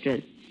film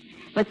extras.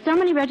 But so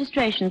many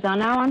registrations are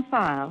now on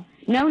file,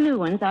 no new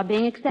ones are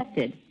being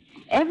accepted.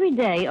 Every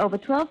day, over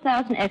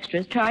 12,000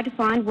 extras try to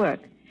find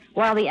work,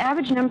 while the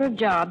average number of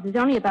jobs is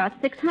only about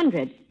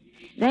 600.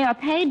 They are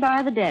paid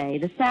by the day,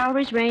 the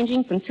salaries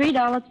ranging from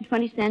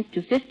 $3.20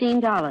 to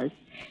 $15.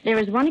 There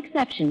is one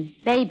exception,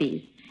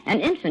 babies. An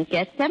infant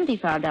gets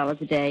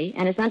 $75 a day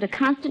and is under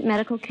constant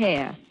medical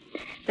care.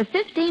 The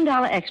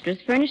 $15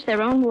 extras furnish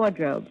their own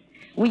wardrobe.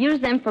 We use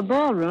them for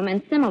ballroom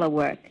and similar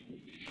work.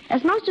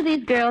 As most of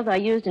these girls are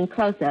used in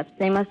close-ups,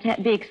 they must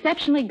be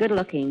exceptionally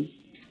good-looking.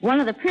 One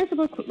of the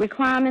principal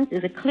requirements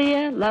is a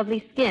clear,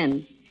 lovely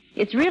skin.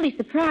 It's really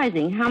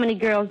surprising how many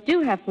girls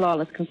do have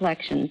flawless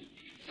complexions.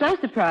 So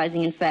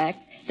surprising, in fact,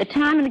 that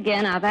time and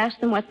again I've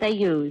asked them what they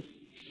use.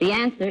 The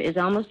answer is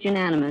almost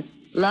unanimous: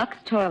 Lux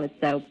toilet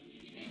soap.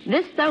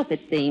 This soap,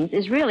 it seems,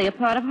 is really a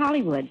part of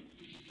Hollywood.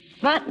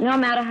 But no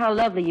matter how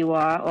lovely you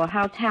are or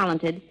how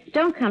talented,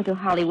 don't come to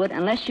Hollywood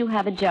unless you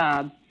have a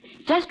job.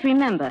 Just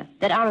remember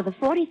that out of the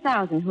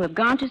 40,000 who have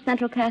gone to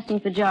Central Casting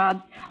for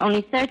jobs,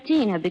 only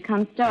 13 have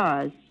become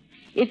stars.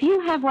 If you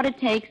have what it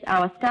takes,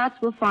 our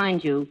scouts will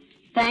find you.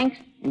 Thanks,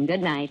 and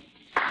good night.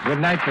 Good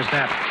night, Miss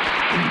Knapp.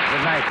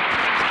 Good night.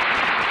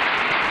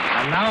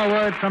 And now a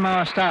word from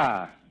our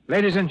star.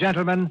 Ladies and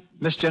gentlemen,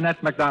 Miss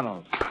Jeanette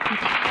MacDonald.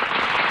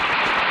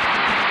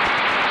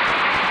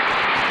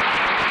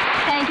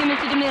 Thank you,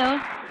 Mr.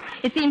 DeMille.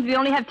 It seems we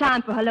only have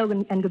time for hello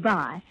and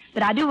goodbye,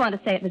 but I do want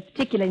to say it was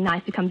particularly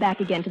nice to come back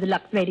again to the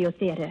Lux Radio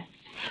Theater.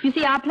 You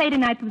see, our play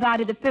tonight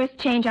provided the first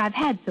change I've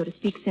had, so to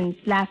speak, since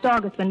last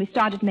August when we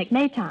started to make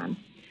Maytime.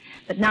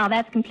 But now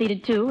that's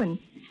completed, too, and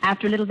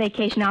after a little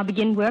vacation, I'll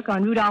begin work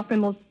on Rudolph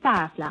Rimmel's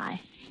Firefly.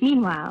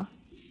 Meanwhile,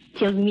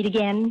 till we meet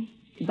again,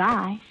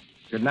 goodbye.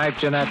 Good night,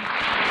 Jeanette.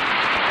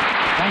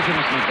 Thank you,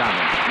 Miss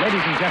MacDonald.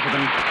 Ladies and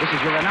gentlemen, this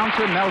is your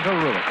announcer,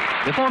 Melville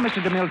Ruick. Before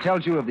Mr. DeMille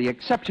tells you of the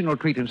exceptional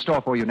treat in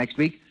store for you next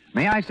week,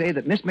 may I say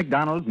that Miss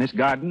MacDonald, Miss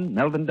Garden,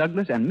 Melvin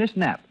Douglas, and Miss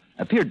Knapp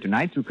appeared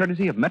tonight through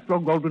courtesy of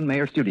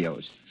Metro-Goldwyn-Mayer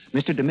Studios,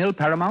 Mr. DeMille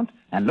Paramount,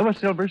 and Louis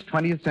Silver's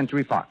 20th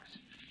Century Fox.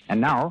 And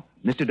now,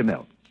 Mr.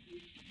 DeMille.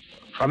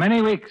 For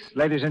many weeks,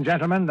 ladies and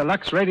gentlemen, the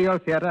Lux Radio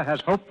Theater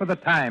has hoped for the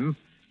time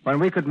when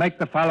we could make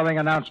the following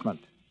announcement.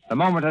 The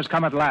moment has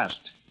come at last.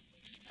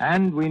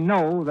 And we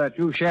know that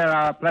you share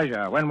our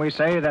pleasure when we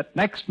say that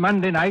next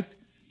Monday night,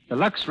 the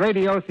Lux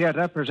Radio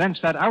Theater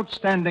presents that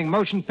outstanding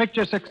motion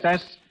picture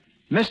success,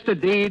 Mr.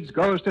 Deeds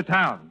Goes to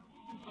Town,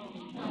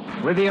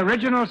 with the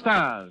original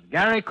stars,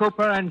 Gary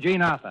Cooper and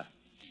Jean Arthur.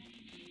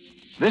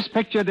 This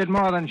picture did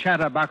more than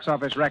shatter box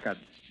office records.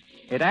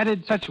 It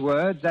added such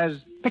words as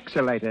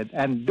pixelated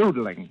and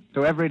doodling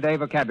to everyday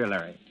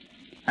vocabulary,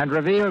 and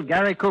revealed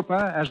Gary Cooper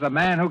as the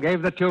man who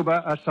gave the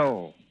tuba a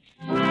soul.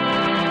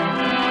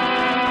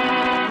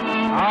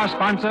 Our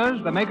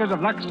sponsors, the makers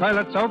of Lux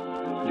Toilet Soap,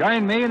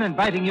 join me in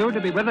inviting you to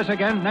be with us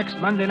again next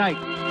Monday night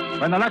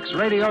when the Lux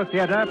Radio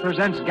Theater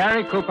presents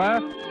Gary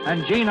Cooper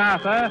and Jean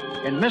Arthur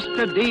in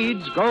Mr.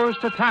 Deeds Goes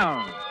to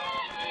Town.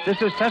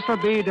 This is Cecil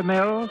B.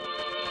 DeMille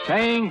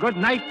saying good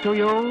night to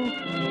you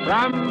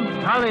from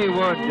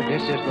Hollywood.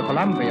 This is the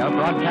Columbia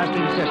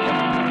Broadcasting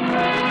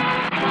System.